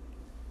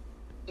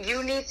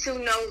 You need to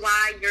know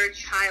why your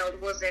child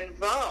was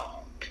involved.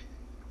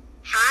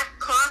 Hot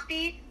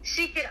coffee,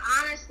 she could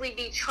honestly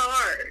be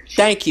charged.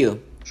 Thank you.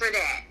 For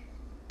that.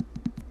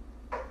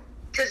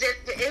 Because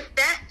if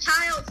that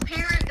child's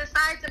parent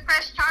decides to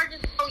press charges,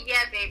 oh yeah,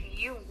 baby,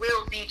 you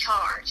will be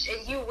charged.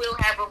 And you will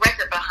have a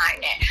record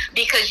behind that.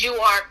 Because you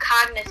are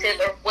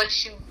cognizant of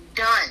what you've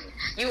done.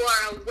 You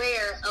are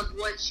aware of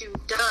what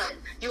you've done.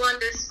 You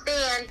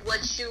understand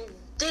what you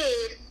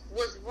did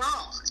was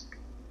wrong.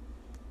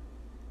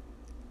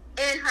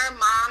 And her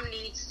mom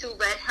needs to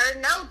let her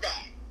know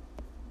that.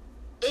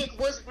 It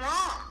was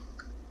wrong.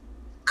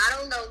 I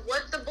don't know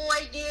what the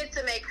boy did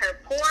to make her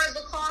pour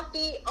the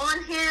coffee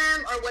on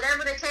him or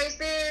whatever the case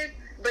is,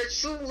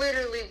 but you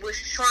literally was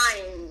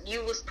trying.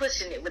 You was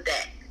pushing it with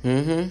that.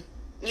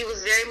 You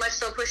was very much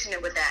so pushing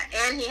it with that.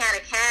 And he had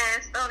a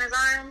cast on his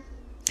arm.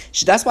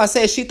 That's why I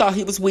said she thought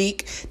he was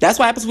weak. That's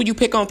what happens when you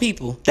pick on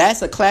people.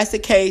 That's a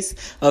classic case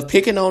of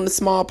picking on the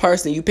small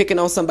person. You picking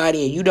on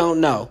somebody and you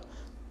don't know.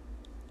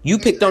 You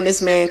picked on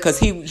this man because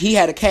he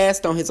had a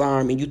cast on his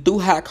arm, and you threw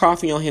hot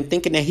coffee on him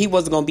thinking that he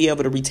wasn't going to be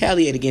able to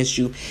retaliate against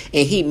you,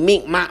 and he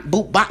mink mop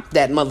boop bop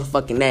that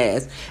motherfucking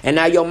ass. And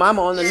now your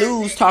mama on the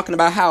news talking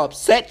about how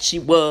upset she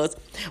was,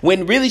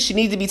 when really she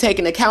needs to be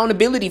taking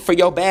accountability for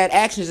your bad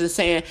actions and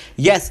saying,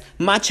 yes,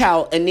 my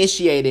child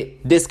initiated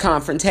this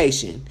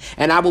confrontation,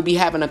 and I will be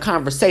having a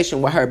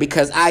conversation with her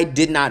because I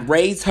did not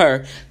raise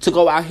her to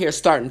go out here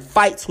starting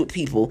fights with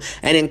people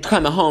and then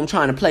coming home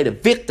trying to play the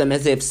victim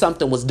as if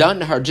something was done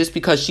to her just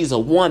because she's a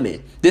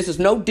woman. This is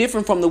no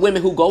different from the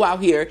women who go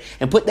out here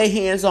and put their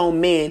hands on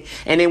men,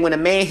 and then when a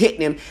man hit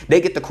them, they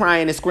get the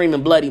crying and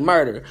screaming bloody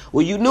murder.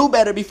 Well, you knew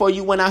better before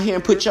you went out here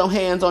and put your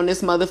hands on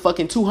this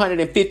motherfucking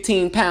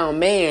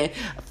 215-pound man.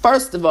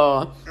 First of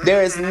all,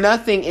 there is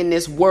nothing in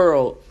this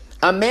world.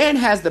 A man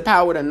has the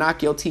power to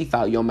knock your teeth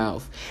out your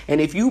mouth. And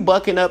if you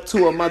bucking up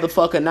to a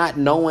motherfucker not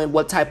knowing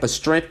what type of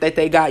strength that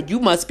they got, you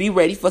must be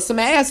ready for some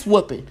ass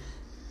whooping.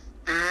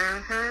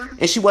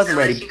 And she wasn't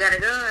ready. She got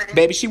a gun.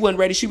 Baby, she wasn't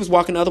ready. She was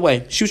walking the other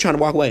way. She was trying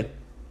to walk away.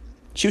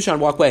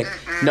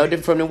 No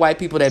different from the white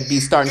people that be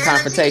starting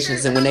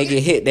confrontations, and when they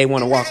get hit, they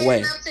want to walk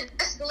away. To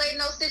escalate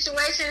no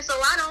situation, so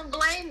I don't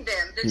blame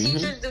them. The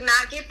teachers do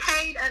not get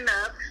paid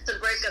enough to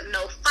break up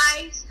no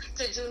fights,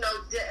 to do no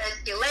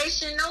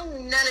de-escalation,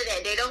 none of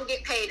that. They don't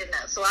get paid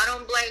enough. So I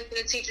don't blame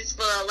the teachers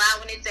for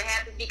allowing it to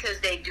happen because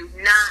they do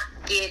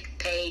not get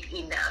paid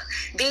enough.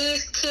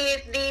 These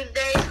kids these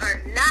days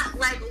are not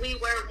like we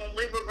were when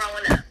we were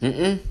growing up.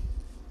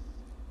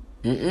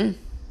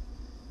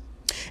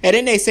 And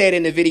then they said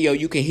in the video,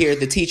 you can hear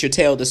the teacher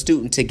tell the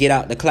student to get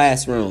out the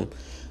classroom.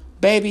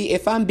 Baby,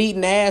 if I'm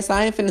beating ass,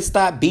 I ain't finna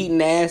stop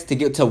beating ass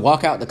to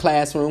walk out the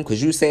classroom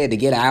because you said to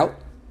get out.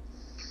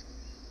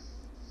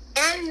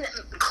 And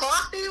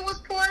coffee was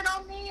poured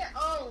on me.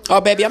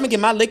 Oh, baby, I'm gonna get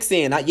my licks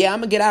in. I'm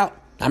gonna get out.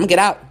 I'm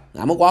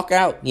gonna walk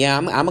out. Yeah,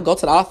 I'm gonna go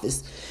to the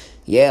office.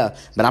 Yeah,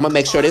 but I'm gonna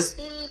make sure this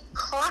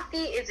coffee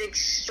is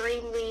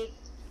extremely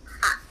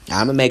hot.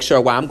 I'm gonna make sure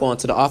while I'm going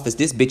to the office,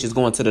 this bitch is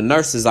going to the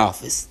nurse's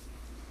office.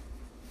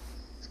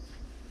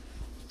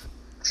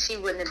 She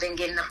wouldn't have been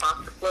getting up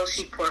off the floor.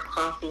 She poured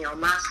coffee on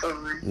my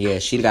son. Yeah,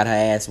 she got her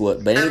ass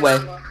whooped. But anyway,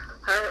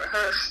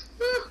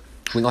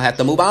 we're gonna have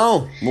to move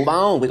on. We're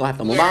gonna have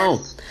to move on.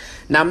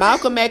 Now,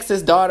 Malcolm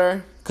X's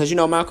daughter, because you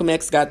know Malcolm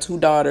X got two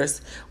daughters.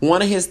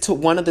 One of his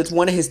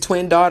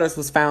twin daughters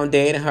was found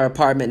dead in her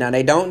apartment. Now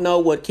they don't know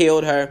what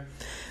killed her.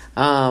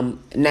 Now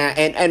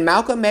and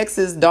Malcolm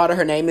X's daughter,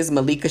 her name is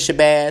Malika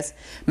Shabazz.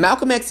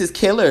 Malcolm X's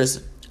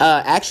killers,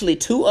 actually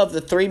 2 of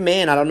the 3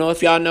 men. I don't know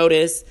if y'all know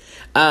this,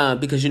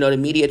 because you know the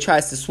media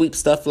tries to sweep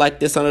stuff like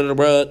this under the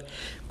rug.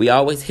 We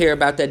always hear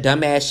about that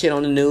dumbass shit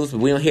on the news,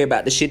 but we don't hear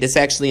about the shit that's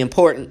actually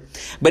important.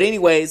 But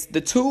anyways,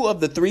 the 2 of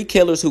the 3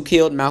 killers who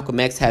killed Malcolm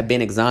X have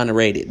been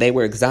exonerated. They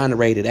were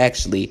exonerated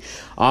actually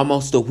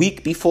almost a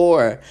week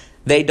before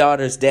their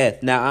daughter's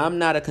death. Now, I'm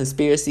not a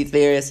conspiracy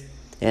theorist,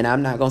 and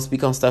I'm not gonna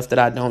speak on stuff that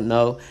I don't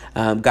know.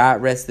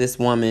 God rest this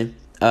woman.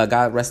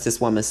 God rest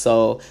this woman's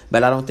soul.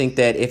 But I don't think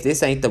that if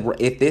this ain't the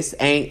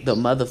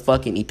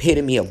motherfucking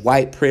epitome of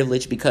white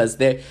privilege, because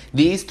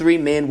these 3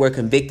 men were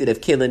convicted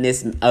of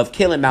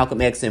killing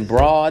Malcolm X in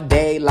broad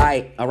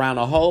daylight around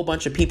a whole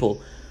bunch of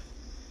people,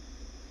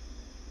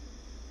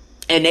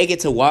 and they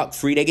get to walk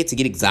free. They get to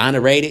get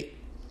exonerated.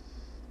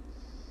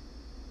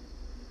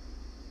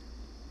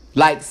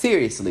 Like,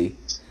 seriously,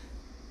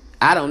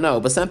 I don't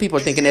know. But some people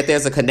are thinking that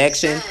there's a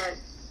connection.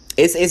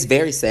 It's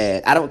very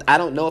sad. I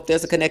don't know if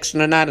there's a connection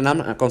or not, and I'm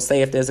not gonna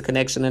say if there's a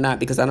connection or not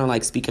because I don't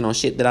like speaking on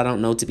shit that I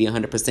don't know to be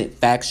 100%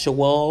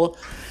 factual.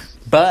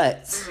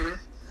 But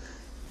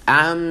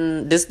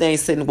this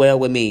thing's sitting well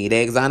with me.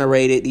 They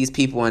exonerated these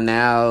people, and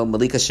now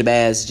Malika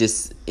Shabazz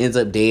just ends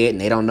up dead, and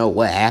they don't know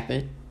what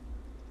happened.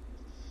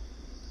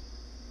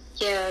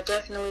 Yeah,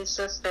 definitely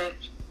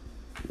suspect.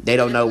 They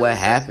don't know what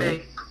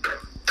happened.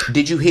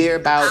 Did you hear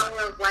about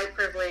power of white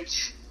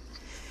privilege?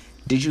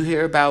 Did you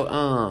hear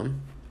about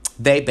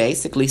they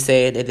basically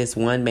said that this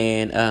one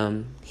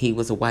man, he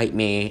was a white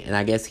man, and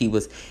I guess he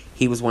was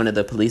one of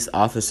the police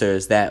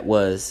officers that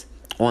was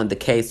on the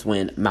case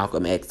when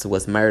Malcolm X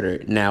was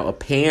murdered. Now,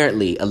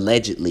 apparently,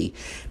 allegedly,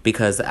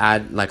 because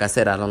like I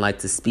said, I don't like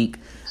to speak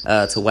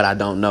to what I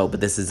don't know,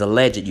 but this is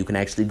alleged. You can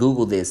actually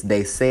Google this.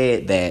 They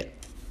said that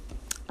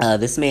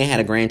this man had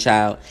a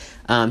grandchild.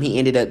 He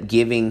ended up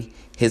giving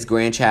his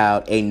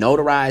grandchild a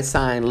notarized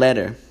signed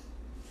letter,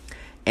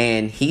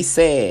 and he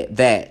said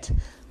that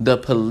the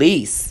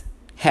police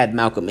had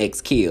Malcolm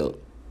X killed.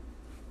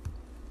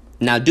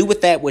 Now, do with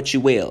that what you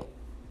will.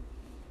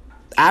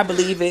 I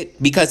believe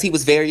it because he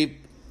was very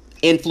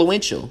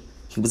influential.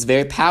 He was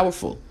very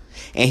powerful.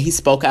 And he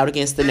spoke out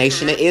against the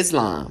Nation of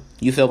Islam.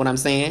 You feel what I'm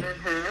saying?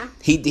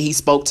 He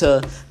spoke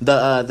to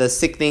the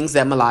sick things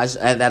that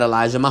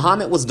Elijah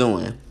Muhammad was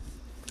doing.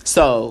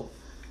 So,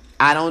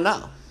 I don't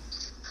know.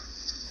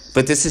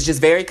 But this is just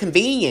very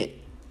convenient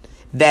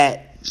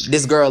that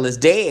this girl is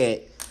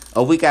dead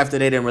a week after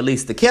they didn't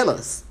release the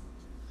killers.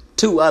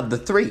 2 of the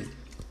 3.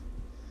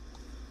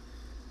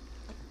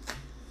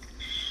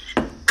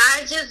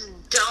 I just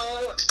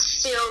don't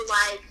feel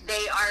like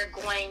they are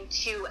going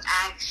to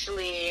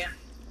actually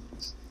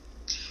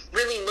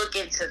really look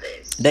into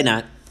this. They're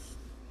not.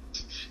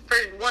 For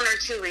 1 or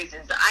 2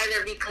 reasons.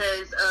 Either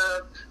because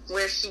of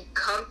where she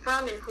comes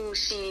from and who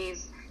she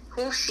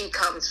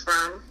comes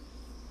from,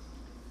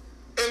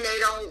 and they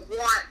don't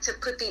want to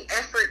put the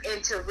effort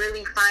into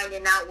really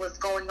finding out what's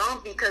going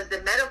on, because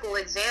the medical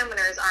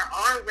examiners are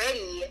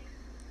already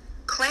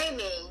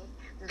claiming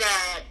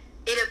that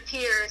it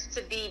appears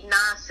to be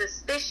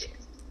non-suspicious.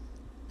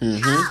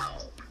 Mm-hmm. How?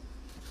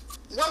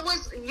 What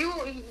was you?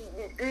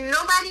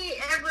 Nobody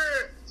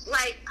ever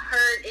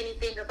heard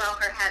anything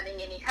about her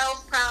having any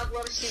health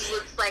problems. She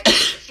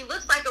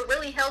looks like a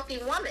really healthy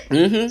woman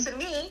to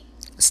me.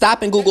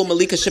 Stop and Google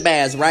Malika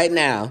Shabazz right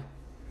now.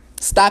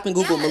 Stop and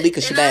Google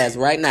Malika Shabazz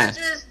right now.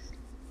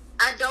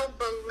 I don't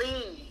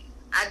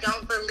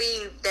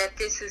believe that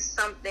this is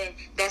something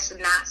that's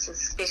not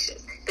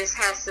suspicious. This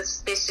has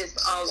suspicious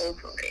all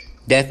over it.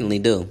 Definitely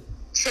do.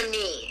 To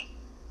me.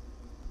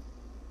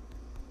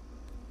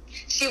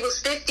 She was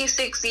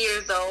 56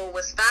 years old,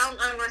 was found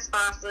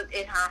unresponsive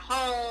in her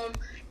home,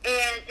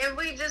 and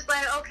we just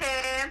like,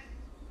 okay.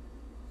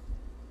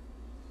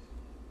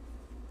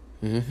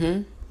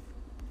 Mm-hmm.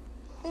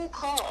 Who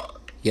called?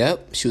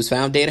 Yep, she was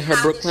found dead in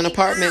her Brooklyn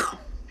apartment. Found?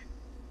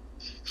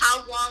 How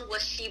long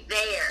was she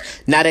there?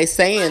 Now they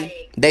saying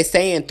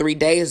 3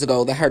 days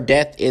ago that her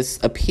death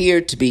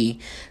appeared to be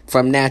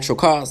from natural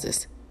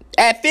causes.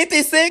 At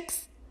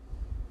 56?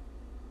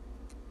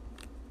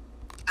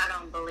 I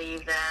don't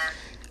believe that.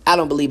 I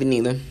don't believe it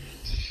neither. And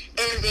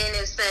then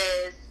it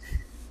says,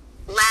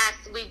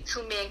 last week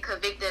 2 men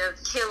convicted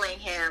of killing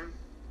him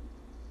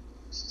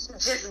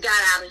just got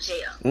out of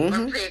jail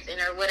or prison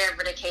or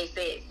whatever the case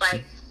is.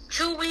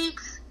 2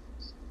 weeks,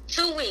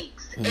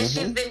 and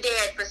she's been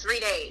dead for 3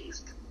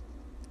 days.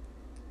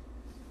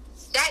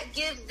 That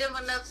gives them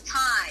enough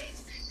time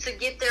to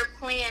get their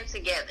plan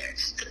together,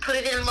 to put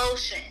it in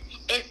motion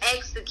and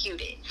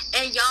execute it.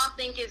 And y'all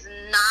think it's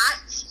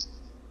not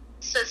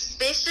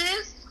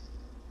suspicious?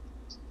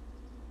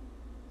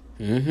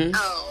 Mm-hmm.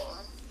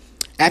 Oh.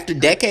 After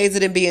decades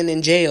of them being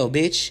in jail,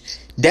 bitch.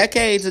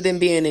 Decades of them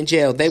being in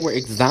jail. They were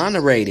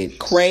exonerated.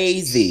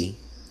 Crazy.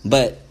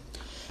 But,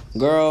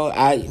 girl,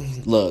 I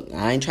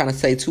ain't trying to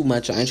say too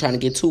much. I ain't trying to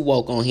get too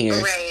woke on here.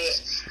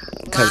 Right.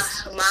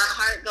 My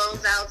heart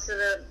goes out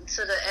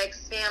to the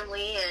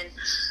ex-family and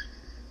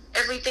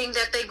everything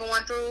that they're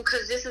going through,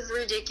 because this is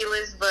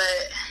ridiculous,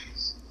 but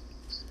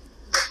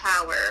the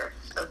power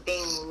of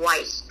being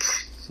white.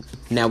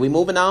 Now we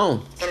moving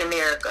on. In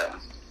America.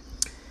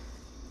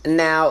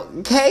 Now,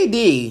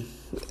 KD,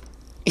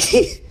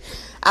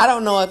 I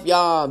don't know if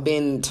y'all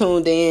been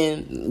tuned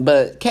in,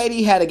 but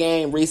KD had a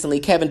game recently.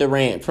 Kevin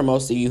Durant, for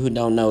most of you who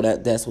don't know,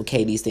 that's what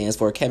KD stands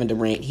for. Kevin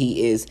Durant,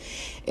 he is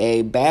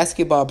a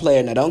basketball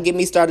player. Now, don't get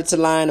me started to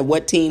line of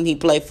what team he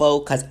played for,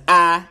 because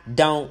I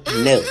don't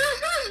know.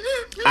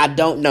 I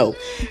don't know.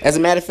 As a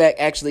matter of fact,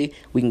 actually,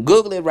 we can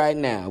Google it right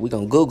now. We're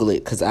going to Google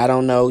it, because I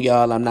don't know,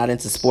 y'all. I'm not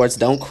into sports.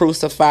 Don't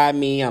crucify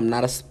me. I'm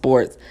not a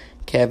sports.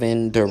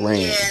 Kevin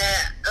Durant.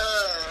 Yeah,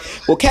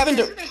 well,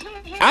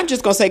 I'm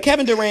just gonna say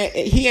Kevin Durant.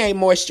 He ain't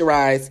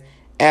moisturized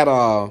at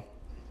all.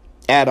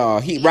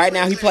 Right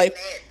now he played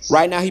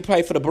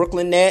for the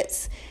Brooklyn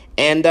Nets,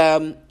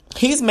 and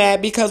he's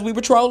mad because we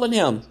were trolling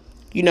him.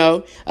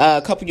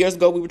 A couple years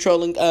ago we were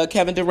trolling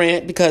Kevin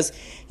Durant because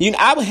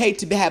I would hate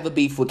to have a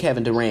beef with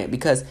Kevin Durant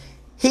because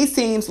he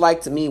seems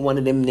like to me one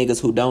of them niggas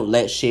who don't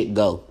let shit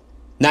go.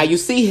 Now you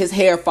see his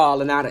hair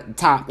falling out at the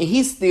top, and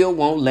he still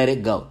won't let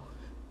it go.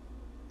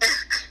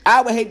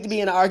 I would hate to be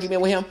in an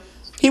argument with him.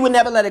 He would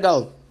never let it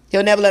go.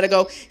 He'll never let it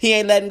go. He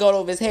ain't letting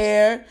go of his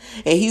hair.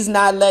 And he's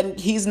not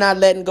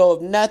letting go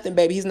of nothing,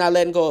 baby. He's not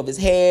letting go of his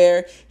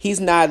hair.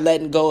 He's not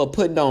letting go of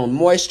putting on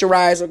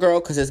moisturizer, girl,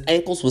 because his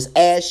ankles was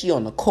ashy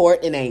on the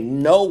court. It ain't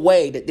no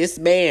way that this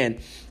man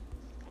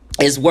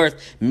is worth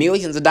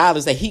millions of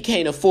dollars that he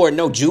can't afford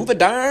no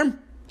Juvederm.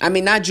 I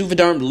mean, not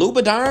Juvederm,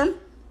 Lubriderm.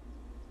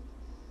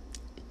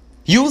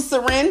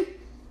 Eucerin.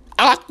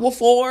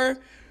 Aquaphor.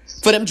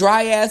 For them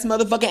dry-ass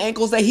motherfucking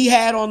ankles that he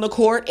had on the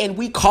court, and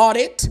we caught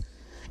it.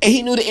 And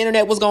he knew the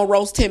internet was going to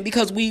roast him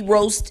because we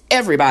roast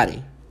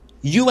everybody.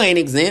 You ain't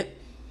exempt.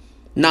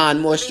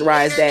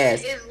 Non-moisturized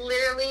ass. Is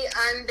literally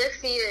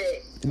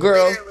undefeated.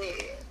 Girl.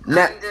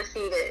 Literally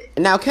undefeated.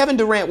 Now, Kevin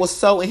Durant was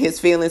so in his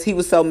feelings. He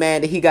was so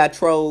mad that he got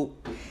trolled.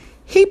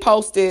 He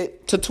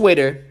posted to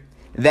Twitter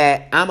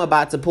that I'm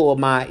about to pull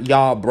my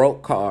y'all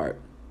broke card.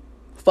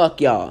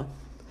 Fuck y'all.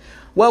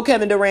 Well,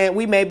 Kevin Durant,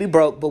 we may be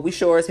broke, but we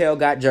sure as hell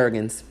got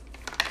Jergens.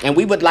 And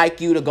we would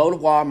like you to go to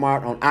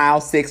Walmart on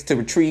aisle 6 to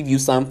retrieve you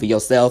some for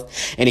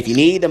yourself. And if you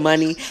need the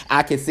money,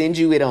 I can send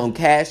you it on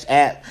Cash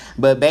App.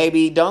 But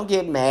baby, don't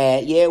get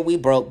mad. Yeah, we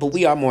broke, but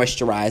we are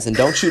moisturized. And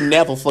don't you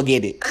never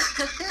forget it.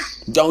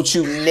 Don't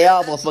you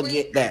never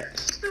forget that.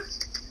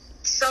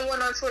 So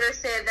Someone on Twitter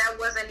said that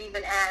wasn't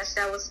even ash,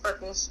 that was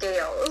fucking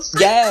scales.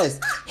 Yes,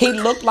 he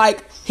looked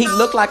like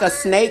a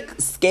snake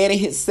shedding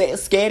his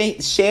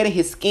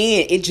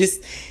skin.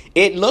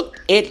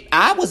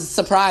 I was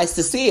surprised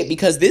to see it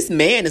because this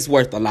man is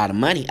worth a lot of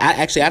money.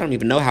 I don't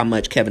even know how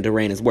much Kevin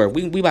Durant is worth.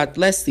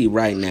 Let's see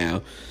right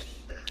now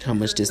how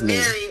much this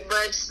man. Very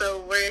much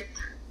so worth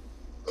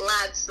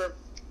lots of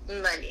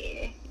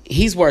money.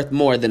 He's worth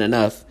more than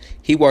enough.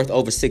 He worth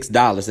over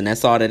 $6, and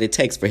that's all that it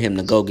takes for him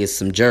to go get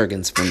some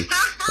Jergens from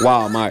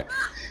Walmart.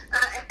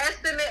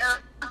 Estimate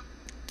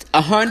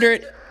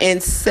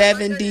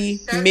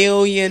 $170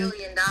 million.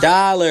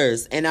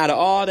 And out of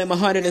all them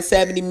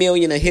 $170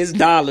 million of his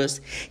dollars,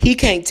 he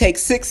can't take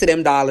 $6 of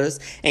them dollars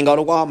and go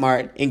to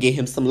Walmart and get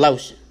him some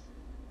lotion.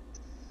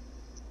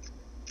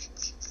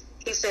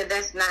 He said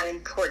that's not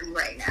important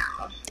right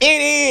now.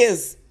 It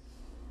is.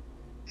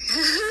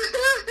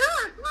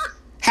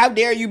 How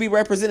dare you be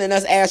representing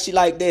us ashy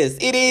like this?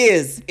 It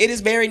is. It is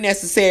very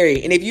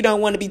necessary. And if you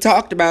don't want to be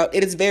talked about,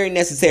 it is very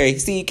necessary.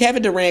 See,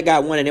 Kevin Durant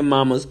got one of them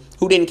mamas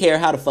who didn't care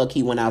how the fuck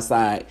he went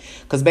outside.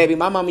 Because, baby,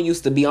 my mama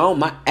used to be on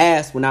my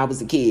ass when I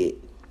was a kid.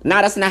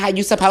 No, that's not how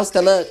you supposed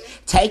to look.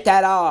 Take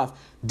that off.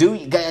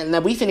 Now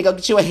we finna go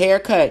get you a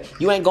haircut.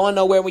 You ain't going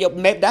nowhere with your...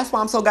 That's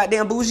why I'm so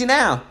goddamn bougie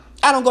now.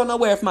 I don't go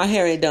nowhere if my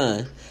hair ain't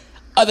done.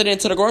 Other than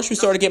to the grocery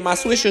store to get my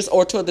swishers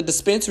or to the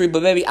dispensary.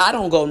 But, baby, I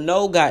don't go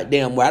no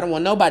goddamn where. I don't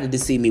want nobody to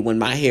see me when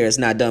my hair is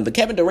not done. But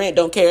Kevin Durant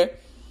don't care.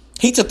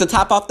 He took the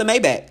top off the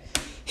Maybach.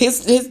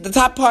 The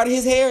top part of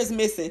his hair is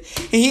missing.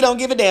 And he don't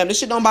give a damn. This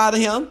shit don't bother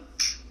him.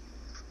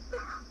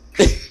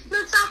 The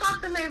top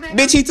off the Maybach.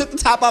 Bitch, he took the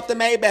top off the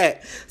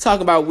Maybach. Talk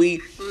about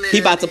he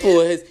about to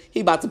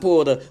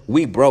pull the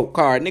we broke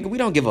card. Nigga, we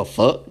don't give a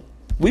fuck.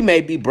 We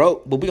may be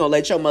broke, but we gonna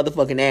let your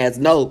motherfucking ass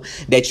know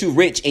that you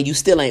rich and you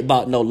still ain't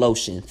bought no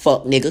lotion.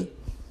 Fuck, nigga.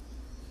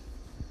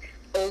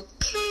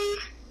 Okay.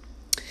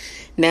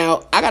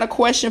 Now, I got a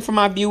question for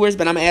my viewers,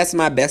 but I'm gonna ask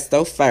my best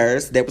though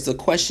first. There was a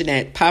question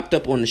that popped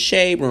up on the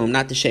Shade Room,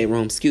 not the Shade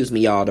Room, excuse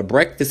me, y'all, the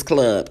Breakfast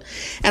Club.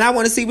 And I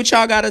want to see what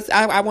y'all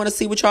I want to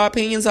see what y'all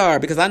opinions are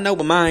because I know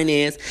what mine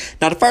is.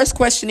 Now, the first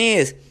question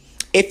is,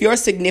 if your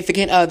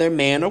significant other,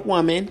 man or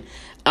woman,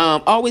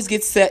 always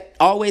gets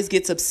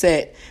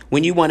upset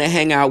when you want to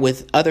hang out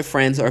with other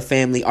friends or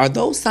family, are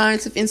those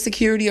signs of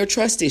insecurity or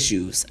trust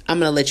issues? I'm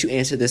going to let you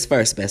answer this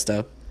first,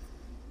 Besto.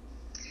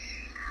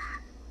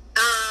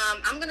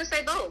 I'm going to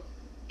say both.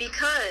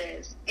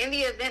 Because in the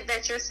event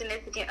that your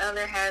significant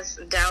other has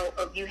doubt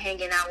of you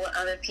hanging out with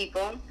other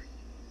people,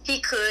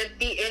 he could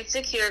be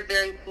insecure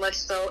very much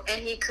so,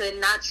 and he could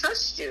not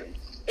trust you.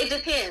 It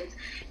depends.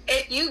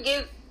 If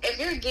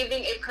you're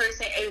giving a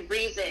person a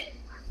reason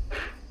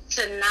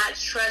to not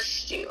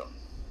trust you,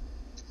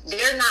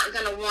 they're not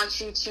going to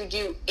want you to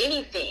do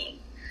anything.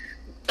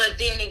 But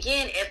then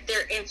again, if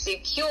they're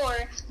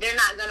insecure, they're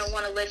not going to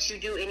want to let you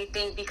do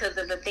anything because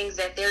of the things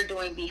that they're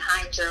doing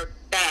behind your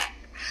back.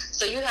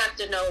 So you have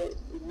to know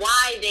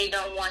why they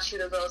don't want you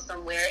to go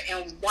somewhere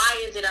and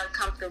why is it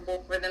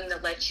uncomfortable for them to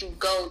let you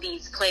go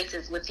these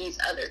places with these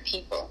other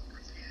people.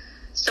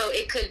 So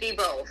it could be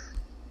both.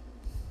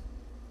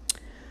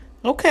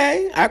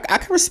 Okay, I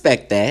can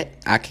respect that.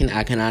 I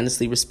can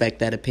honestly respect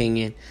that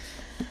opinion.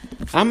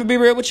 I'm gonna be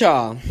real with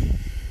y'all.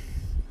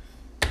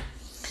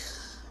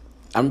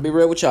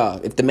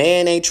 If the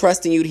man ain't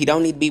trusting you, he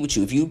don't need to be with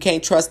you. If you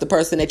can't trust the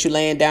person that you're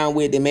laying down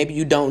with, then maybe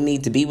you don't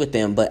need to be with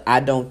them. But I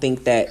don't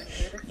think that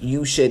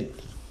you should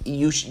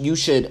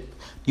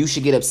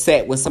get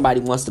upset when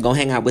somebody wants to go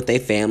hang out with their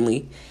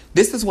family.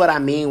 This is what I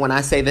mean when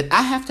I say that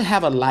I have to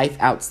have a life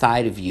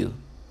outside of you.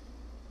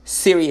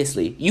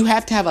 Seriously, you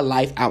have to have a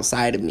life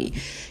outside of me.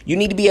 You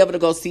need to be able to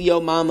go see your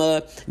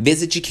mama,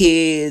 visit your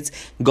kids,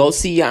 go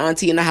see your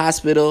auntie in the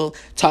hospital,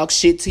 talk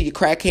shit to your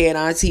crackhead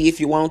auntie if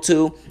you want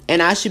to.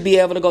 And I should be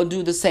able to go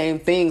do the same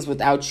things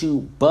without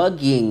you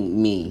bugging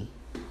me.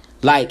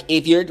 Like,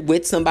 if you're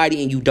with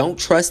somebody and you don't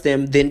trust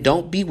them, then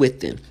don't be with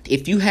them.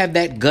 If you have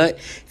that gut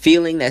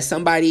feeling that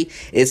somebody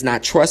is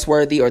not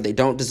trustworthy or they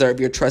don't deserve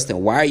your trust,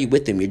 then why are you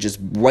with them? You're just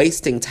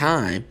wasting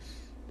time.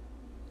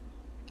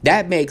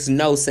 That makes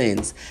no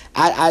sense.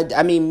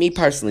 I mean, me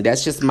personally,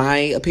 that's just my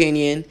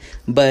opinion.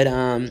 But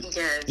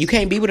yes. You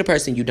can't be with a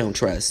person you don't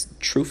trust,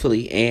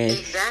 truthfully. And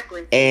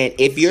exactly. And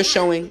if you're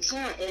showing,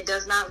 it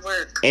does not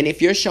work. And if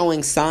you're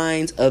showing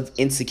signs of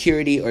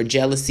insecurity or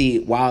jealousy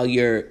while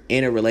you're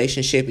in a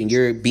relationship and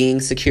you're being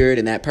secured,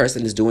 and that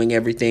person is doing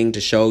everything to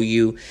show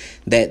you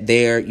that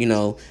they're,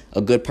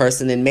 a good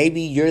person, then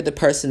maybe you're the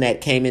person that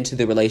came into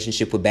the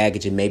relationship with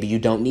baggage, and maybe you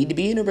don't need to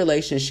be in a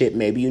relationship.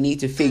 Maybe you need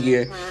to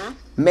figure. Mm-hmm.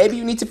 Maybe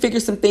you need to figure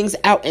some things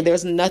out, and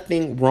there's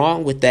nothing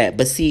wrong with that.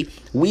 But see,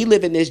 we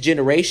live in this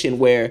generation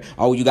where,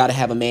 you got to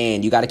have a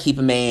man, you got to keep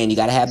a man, you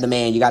got to have the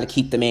man, you got to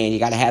keep the man, you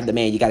got to have the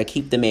man, you got to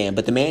keep the man.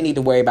 But the man need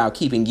to worry about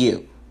keeping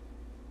you.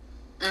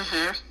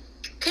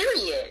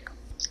 Period.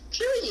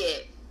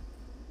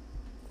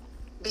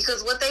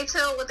 Because what they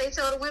tell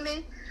the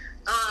women,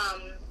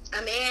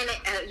 a man,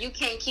 you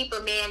can't keep a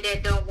man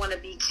that don't want to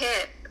be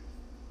kept.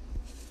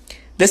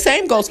 The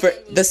same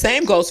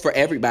goes for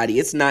everybody.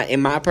 It's not,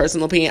 in my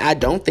personal opinion, I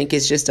don't think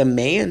it's just a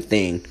man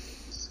thing.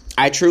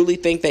 I truly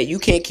think that you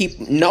can't keep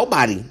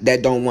nobody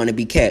that don't want to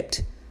be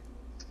kept.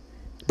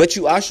 But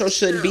you also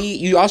shouldn't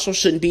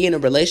be in a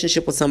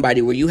relationship with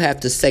somebody where you have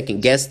to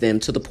second guess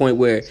them to the point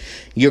where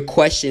you're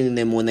questioning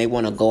them when they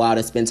want to go out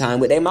and spend time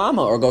with their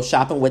mama or go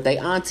shopping with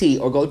their auntie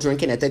or go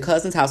drinking at their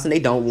cousin's house and they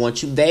don't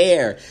want you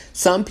there.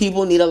 Some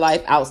people need a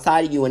life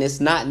outside of you, and it's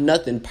not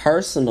nothing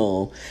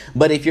personal.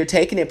 But if you're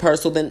taking it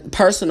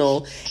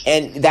personal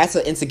and that's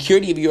an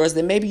insecurity of yours,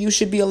 then maybe you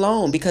should be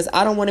alone, because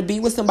I don't want to be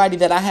with somebody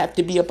that I have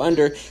to be up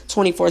under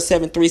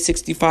 24/7,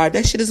 365.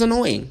 That shit is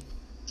annoying.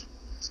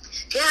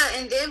 Yeah,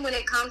 and then when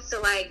it comes to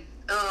like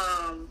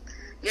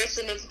your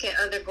significant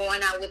other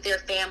going out with their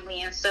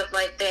family and stuff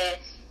like that,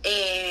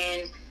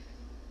 and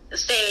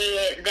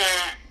say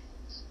that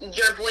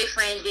your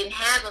boyfriend didn't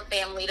have a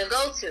family to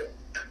go to,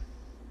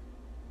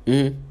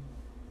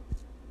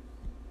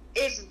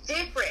 it's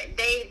different.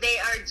 They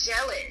are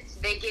jealous.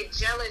 They get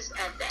jealous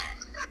at that.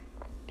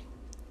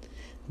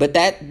 But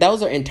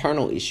those are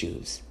internal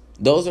issues.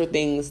 Those are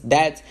things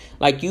that,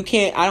 like, you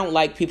can't, I don't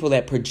like people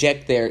that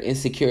project their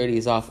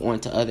insecurities off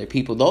onto other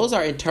people. Those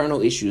are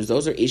internal issues.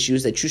 Those are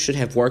issues that you should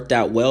have worked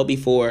out well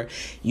before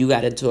you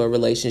got into a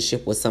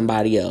relationship with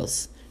somebody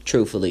else,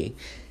 truthfully.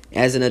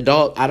 As an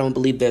adult, I don't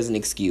believe there's an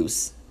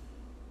excuse.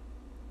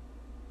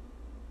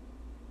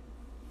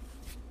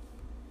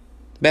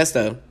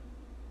 Besto.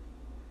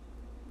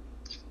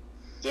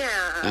 Yeah.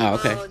 Oh,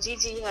 okay.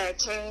 Gigi had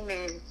came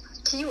and,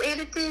 can you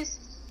edit this?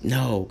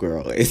 No,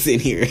 girl, it's in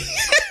here.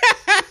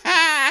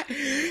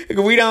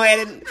 We don't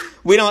edit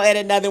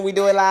nothing. We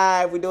do it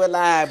live. So I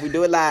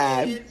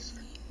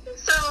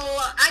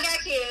got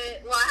a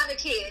kid. Well, I have a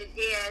kid,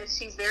 and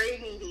she's very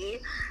needy.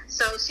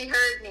 So she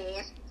heard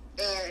me,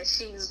 and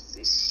she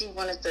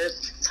wanted to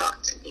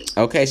talk to me.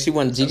 Okay,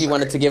 Gigi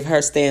wanted to give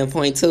her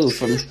standpoint too,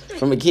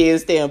 from a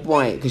kid's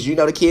standpoint, because you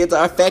know the kids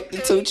are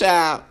affected too,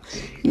 child.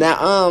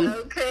 Now,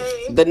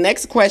 okay. The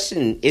next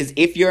question is,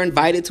 if you're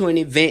invited to an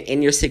event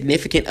and your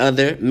significant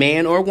other,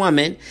 man or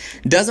woman,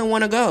 doesn't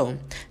want to go,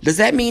 does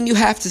that mean you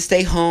have to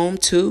stay home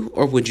too,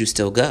 or would you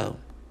still go?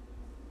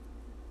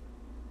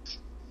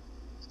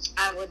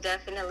 I would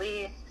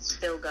definitely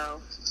still go.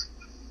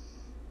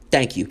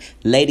 Thank you.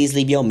 Ladies,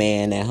 leave your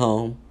man at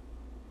home.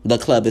 The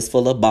club is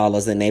full of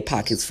ballers and their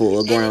pockets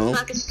full of grown.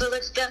 Pockets full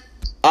of stuff.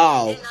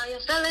 Oh. And all your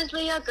fellas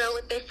leave your girl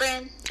with their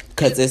friends.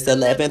 Cause it's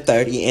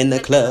 11:30 and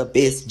the club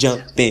is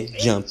jumping.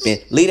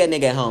 Leave that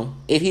nigga at home.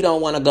 If he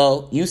don't want to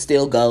go, you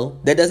still go.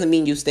 That doesn't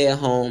mean you stay at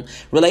home.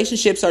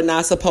 Relationships are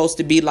not supposed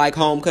to be like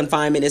home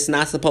confinement. It's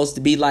not supposed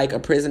to be like a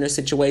prisoner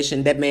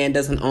situation. That man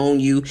doesn't own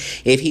you.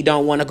 If he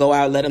don't want to go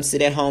out, let him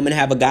sit at home and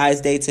have a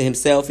guy's day to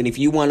himself. And if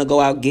you want to go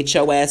out, get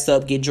your ass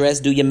up, get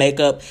dressed, do your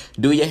makeup,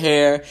 do your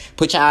hair,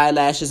 put your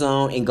eyelashes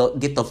on, and go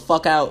get the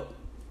fuck out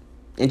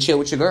and chill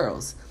with your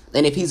girls.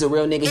 And if he's a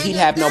real nigga, he'd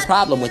have no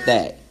problem with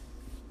that.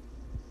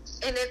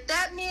 And if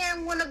that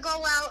man want to go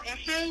out and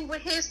hang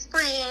with his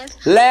friends,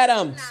 let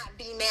him not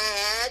be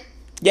mad.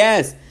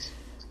 Yes,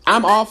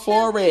 I'm all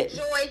for it.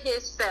 Enjoy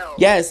himself.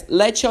 Yes,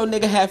 let your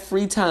nigga have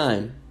free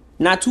time.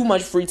 Not too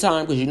much free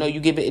time, because you know you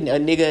give a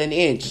nigga an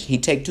inch, he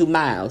take 2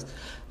 miles.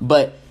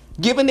 But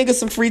give a nigga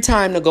some free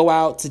time to go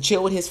out, to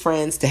chill with his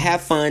friends, to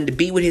have fun, to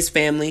be with his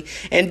family,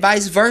 and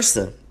vice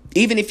versa.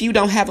 Even if you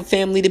don't have a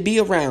family to be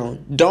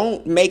around,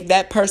 don't make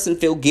that person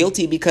feel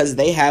guilty because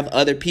they have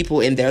other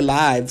people in their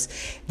lives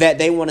that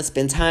they want to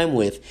spend time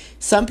with.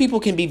 Some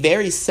people can be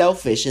very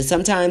selfish, and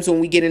sometimes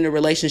when we get into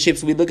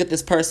relationships, we look at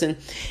this person,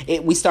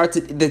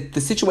 the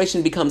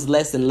situation becomes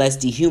less and less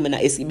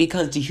dehumanized. It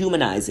becomes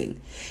dehumanizing.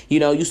 You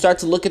know, you start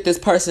to look at this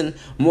person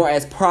more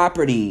as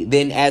property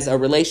than as a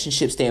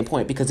relationship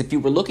standpoint, because if you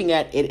were looking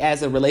at it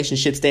as a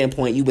relationship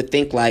standpoint, you would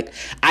think like,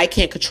 I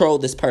can't control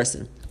this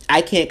person.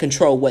 I can't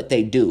control what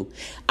they do.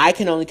 I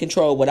can only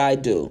control what I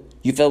do.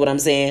 You feel what I'm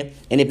saying?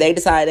 And if they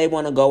decide they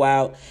want to go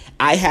out,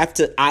 I have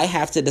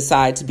to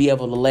decide to be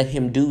able to let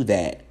him do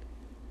that.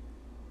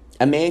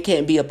 A man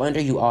can't be up under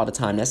you all the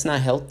time. That's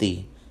not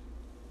healthy.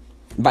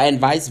 And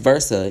vice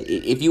versa.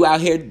 If you're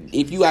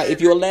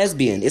a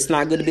lesbian, it's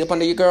not good to be up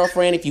under your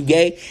girlfriend. If you're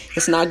gay,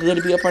 it's not good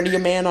to be up under your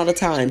man all the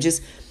time.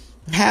 Just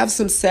have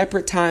some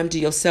separate time to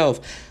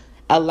yourself.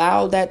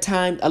 Allow that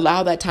time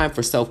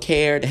for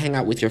self-care, to hang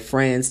out with your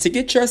friends, to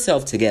get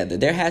yourself together.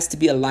 There has to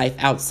be a life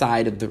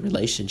outside of the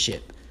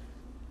relationship.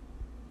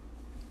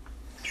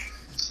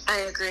 I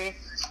agree.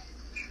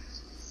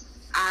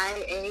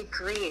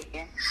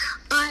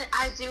 But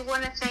I do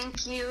want to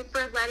thank you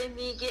for letting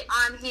me get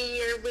on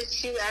here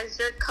with you as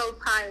your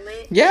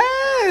co-pilot. Yes.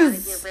 I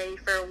gotta get ready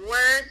for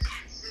work.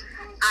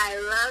 I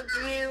love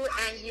you,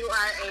 and you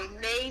are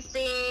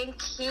amazing.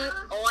 Keep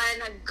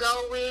on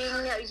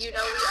going. You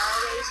know, we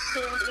always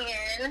tune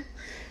in.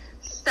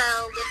 So,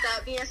 with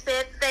that being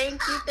said,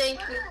 thank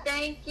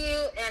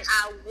you. And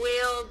I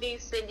will be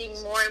sending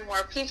more and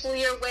more people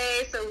your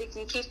way so we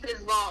can keep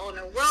this ball on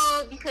the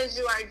road, because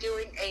you are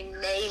doing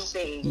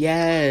amazing.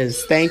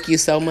 Yes, thank you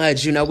so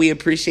much. You know, we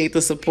appreciate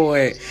the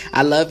support.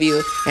 I love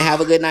you, and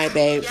have a good night,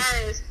 babe.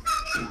 Yes.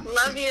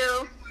 Love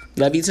you.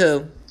 Love you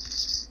too.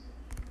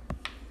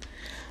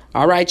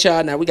 All right,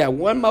 y'all. Now we got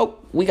one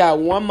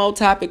more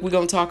topic we're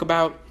gonna talk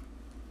about,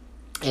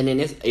 and then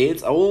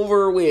it's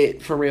over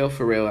with, for real,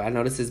 for real. I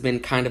know this has been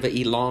kind of an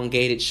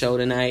elongated show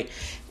tonight,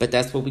 but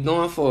that's what we're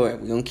going for.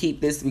 We're gonna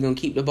keep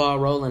the ball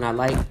rolling. I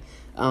like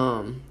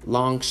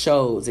long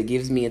shows. It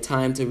gives me a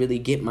time to really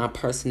get my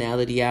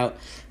personality out.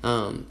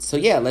 So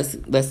yeah,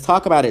 let's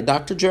talk about it.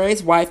 Dr.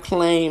 Dre's wife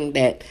claimed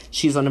that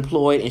she's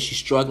unemployed and she's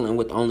struggling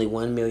with only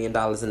 $1 million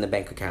in the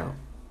bank account.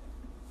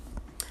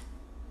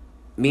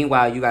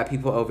 Meanwhile, you got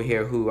people over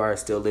here who are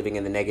still living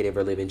in the negative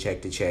or living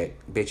check to check.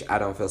 Bitch, I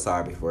don't feel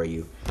sorry for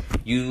you.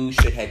 You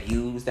should have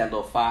used that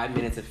little 5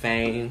 minutes of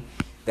fame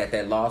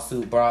that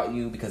lawsuit brought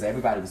you, because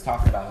everybody was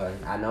talking about her.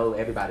 I know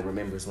everybody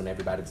remembers when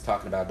everybody was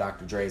talking about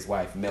Dr. Dre's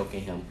wife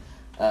milking him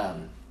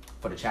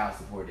for the child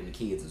support, and the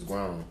kids was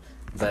grown.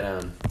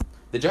 But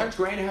the judge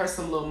granted her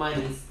some little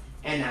monies,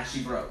 and now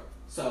she broke.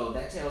 So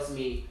that tells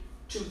me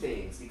two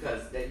things,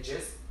 because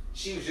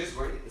she was just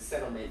granted the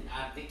settlement,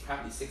 I think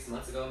probably 6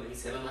 months ago, maybe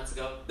 7 months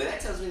ago. But that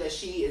tells me that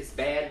she is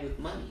bad with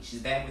money. She's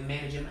bad with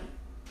managing money.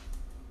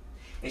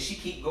 And she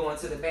keep going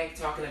to the bank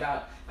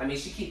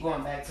she keep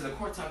going back to the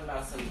court talking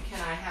about something. Can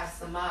I have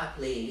some more,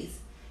 please?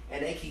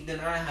 And they keep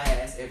denying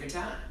her ass every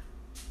time.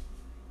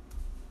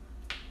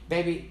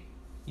 Baby,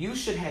 you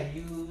should have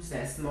used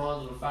that small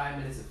little 5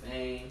 minutes of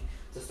fame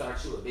to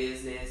start you a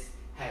business,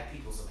 have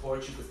people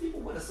support you, because people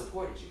would have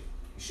supported you.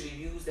 You should have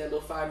used that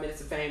little 5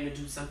 minutes of fame to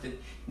do something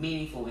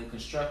meaningful and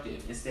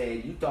constructive.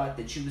 Instead, you thought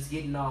that you was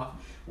getting off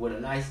with a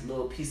nice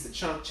little piece of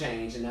chunk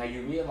change, and now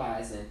you're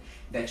realizing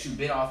that you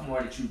bit off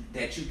more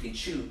that you can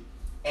chew,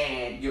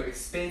 and your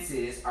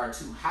expenses are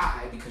too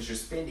high because you're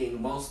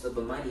spending most of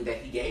the money that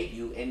he gave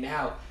you, and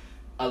now,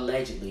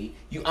 allegedly,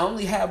 you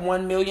only have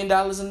 $1 million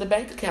in your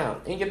bank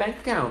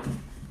account.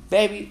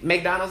 Baby,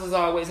 McDonald's is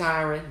always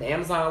hiring. The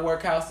Amazon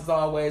Workhouse is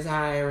always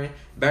hiring.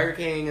 Burger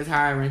King is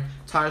hiring.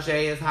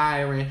 Tarjay is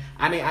hiring.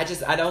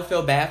 I don't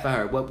feel bad for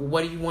her.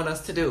 What do you want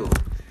us to do?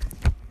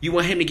 You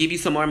want him to give you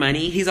some more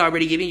money? He's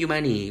already giving you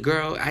money.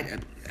 Girl,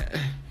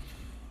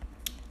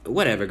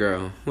 whatever,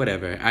 girl.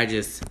 Whatever.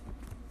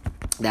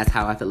 That's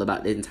how I feel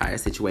about the entire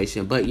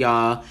situation. But,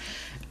 y'all,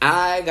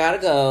 I gotta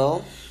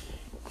go.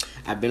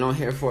 I've been on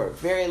here for a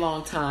very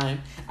long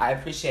time. I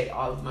appreciate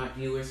all of my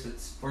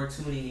viewers for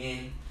tuning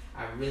in.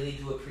 I really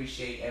do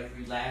appreciate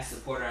every last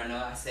supporter. I know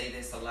I say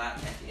this a lot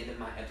at the end of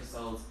my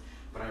episodes,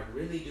 but I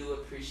really do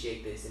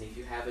appreciate this. And if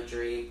you have a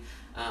dream,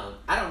 I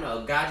don't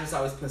know, God just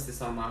always puts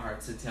this on my heart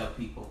to tell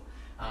people.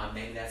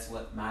 Maybe that's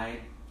what my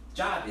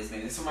job is.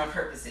 Maybe that's what my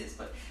purpose is.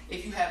 But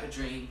if you have a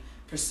dream,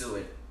 pursue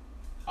it.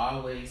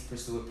 Always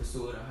pursue it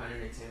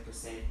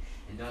 110%.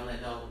 And don't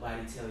let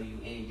nobody tell you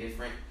any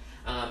different.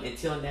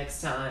 Until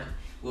next time,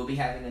 we'll be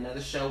having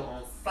another show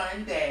on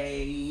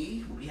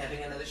Sunday.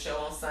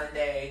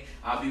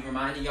 I'll be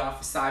reminding y'all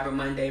for Cyber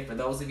Monday. For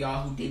those of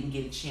y'all who didn't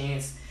get a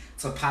chance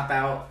to pop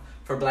out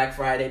for Black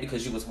Friday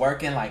because you was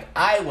working like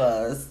I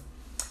was,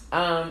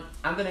 I'm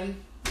going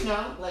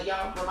to, let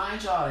y'all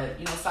remind y'all that,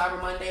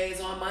 Cyber Monday is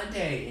on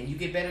Monday. And you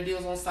get better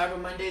deals on Cyber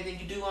Monday than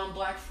you do on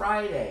Black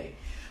Friday.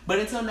 But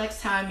until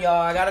next time,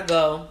 y'all, I got to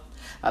go.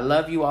 I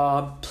love you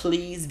all.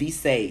 Please be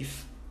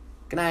safe.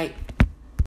 Good night.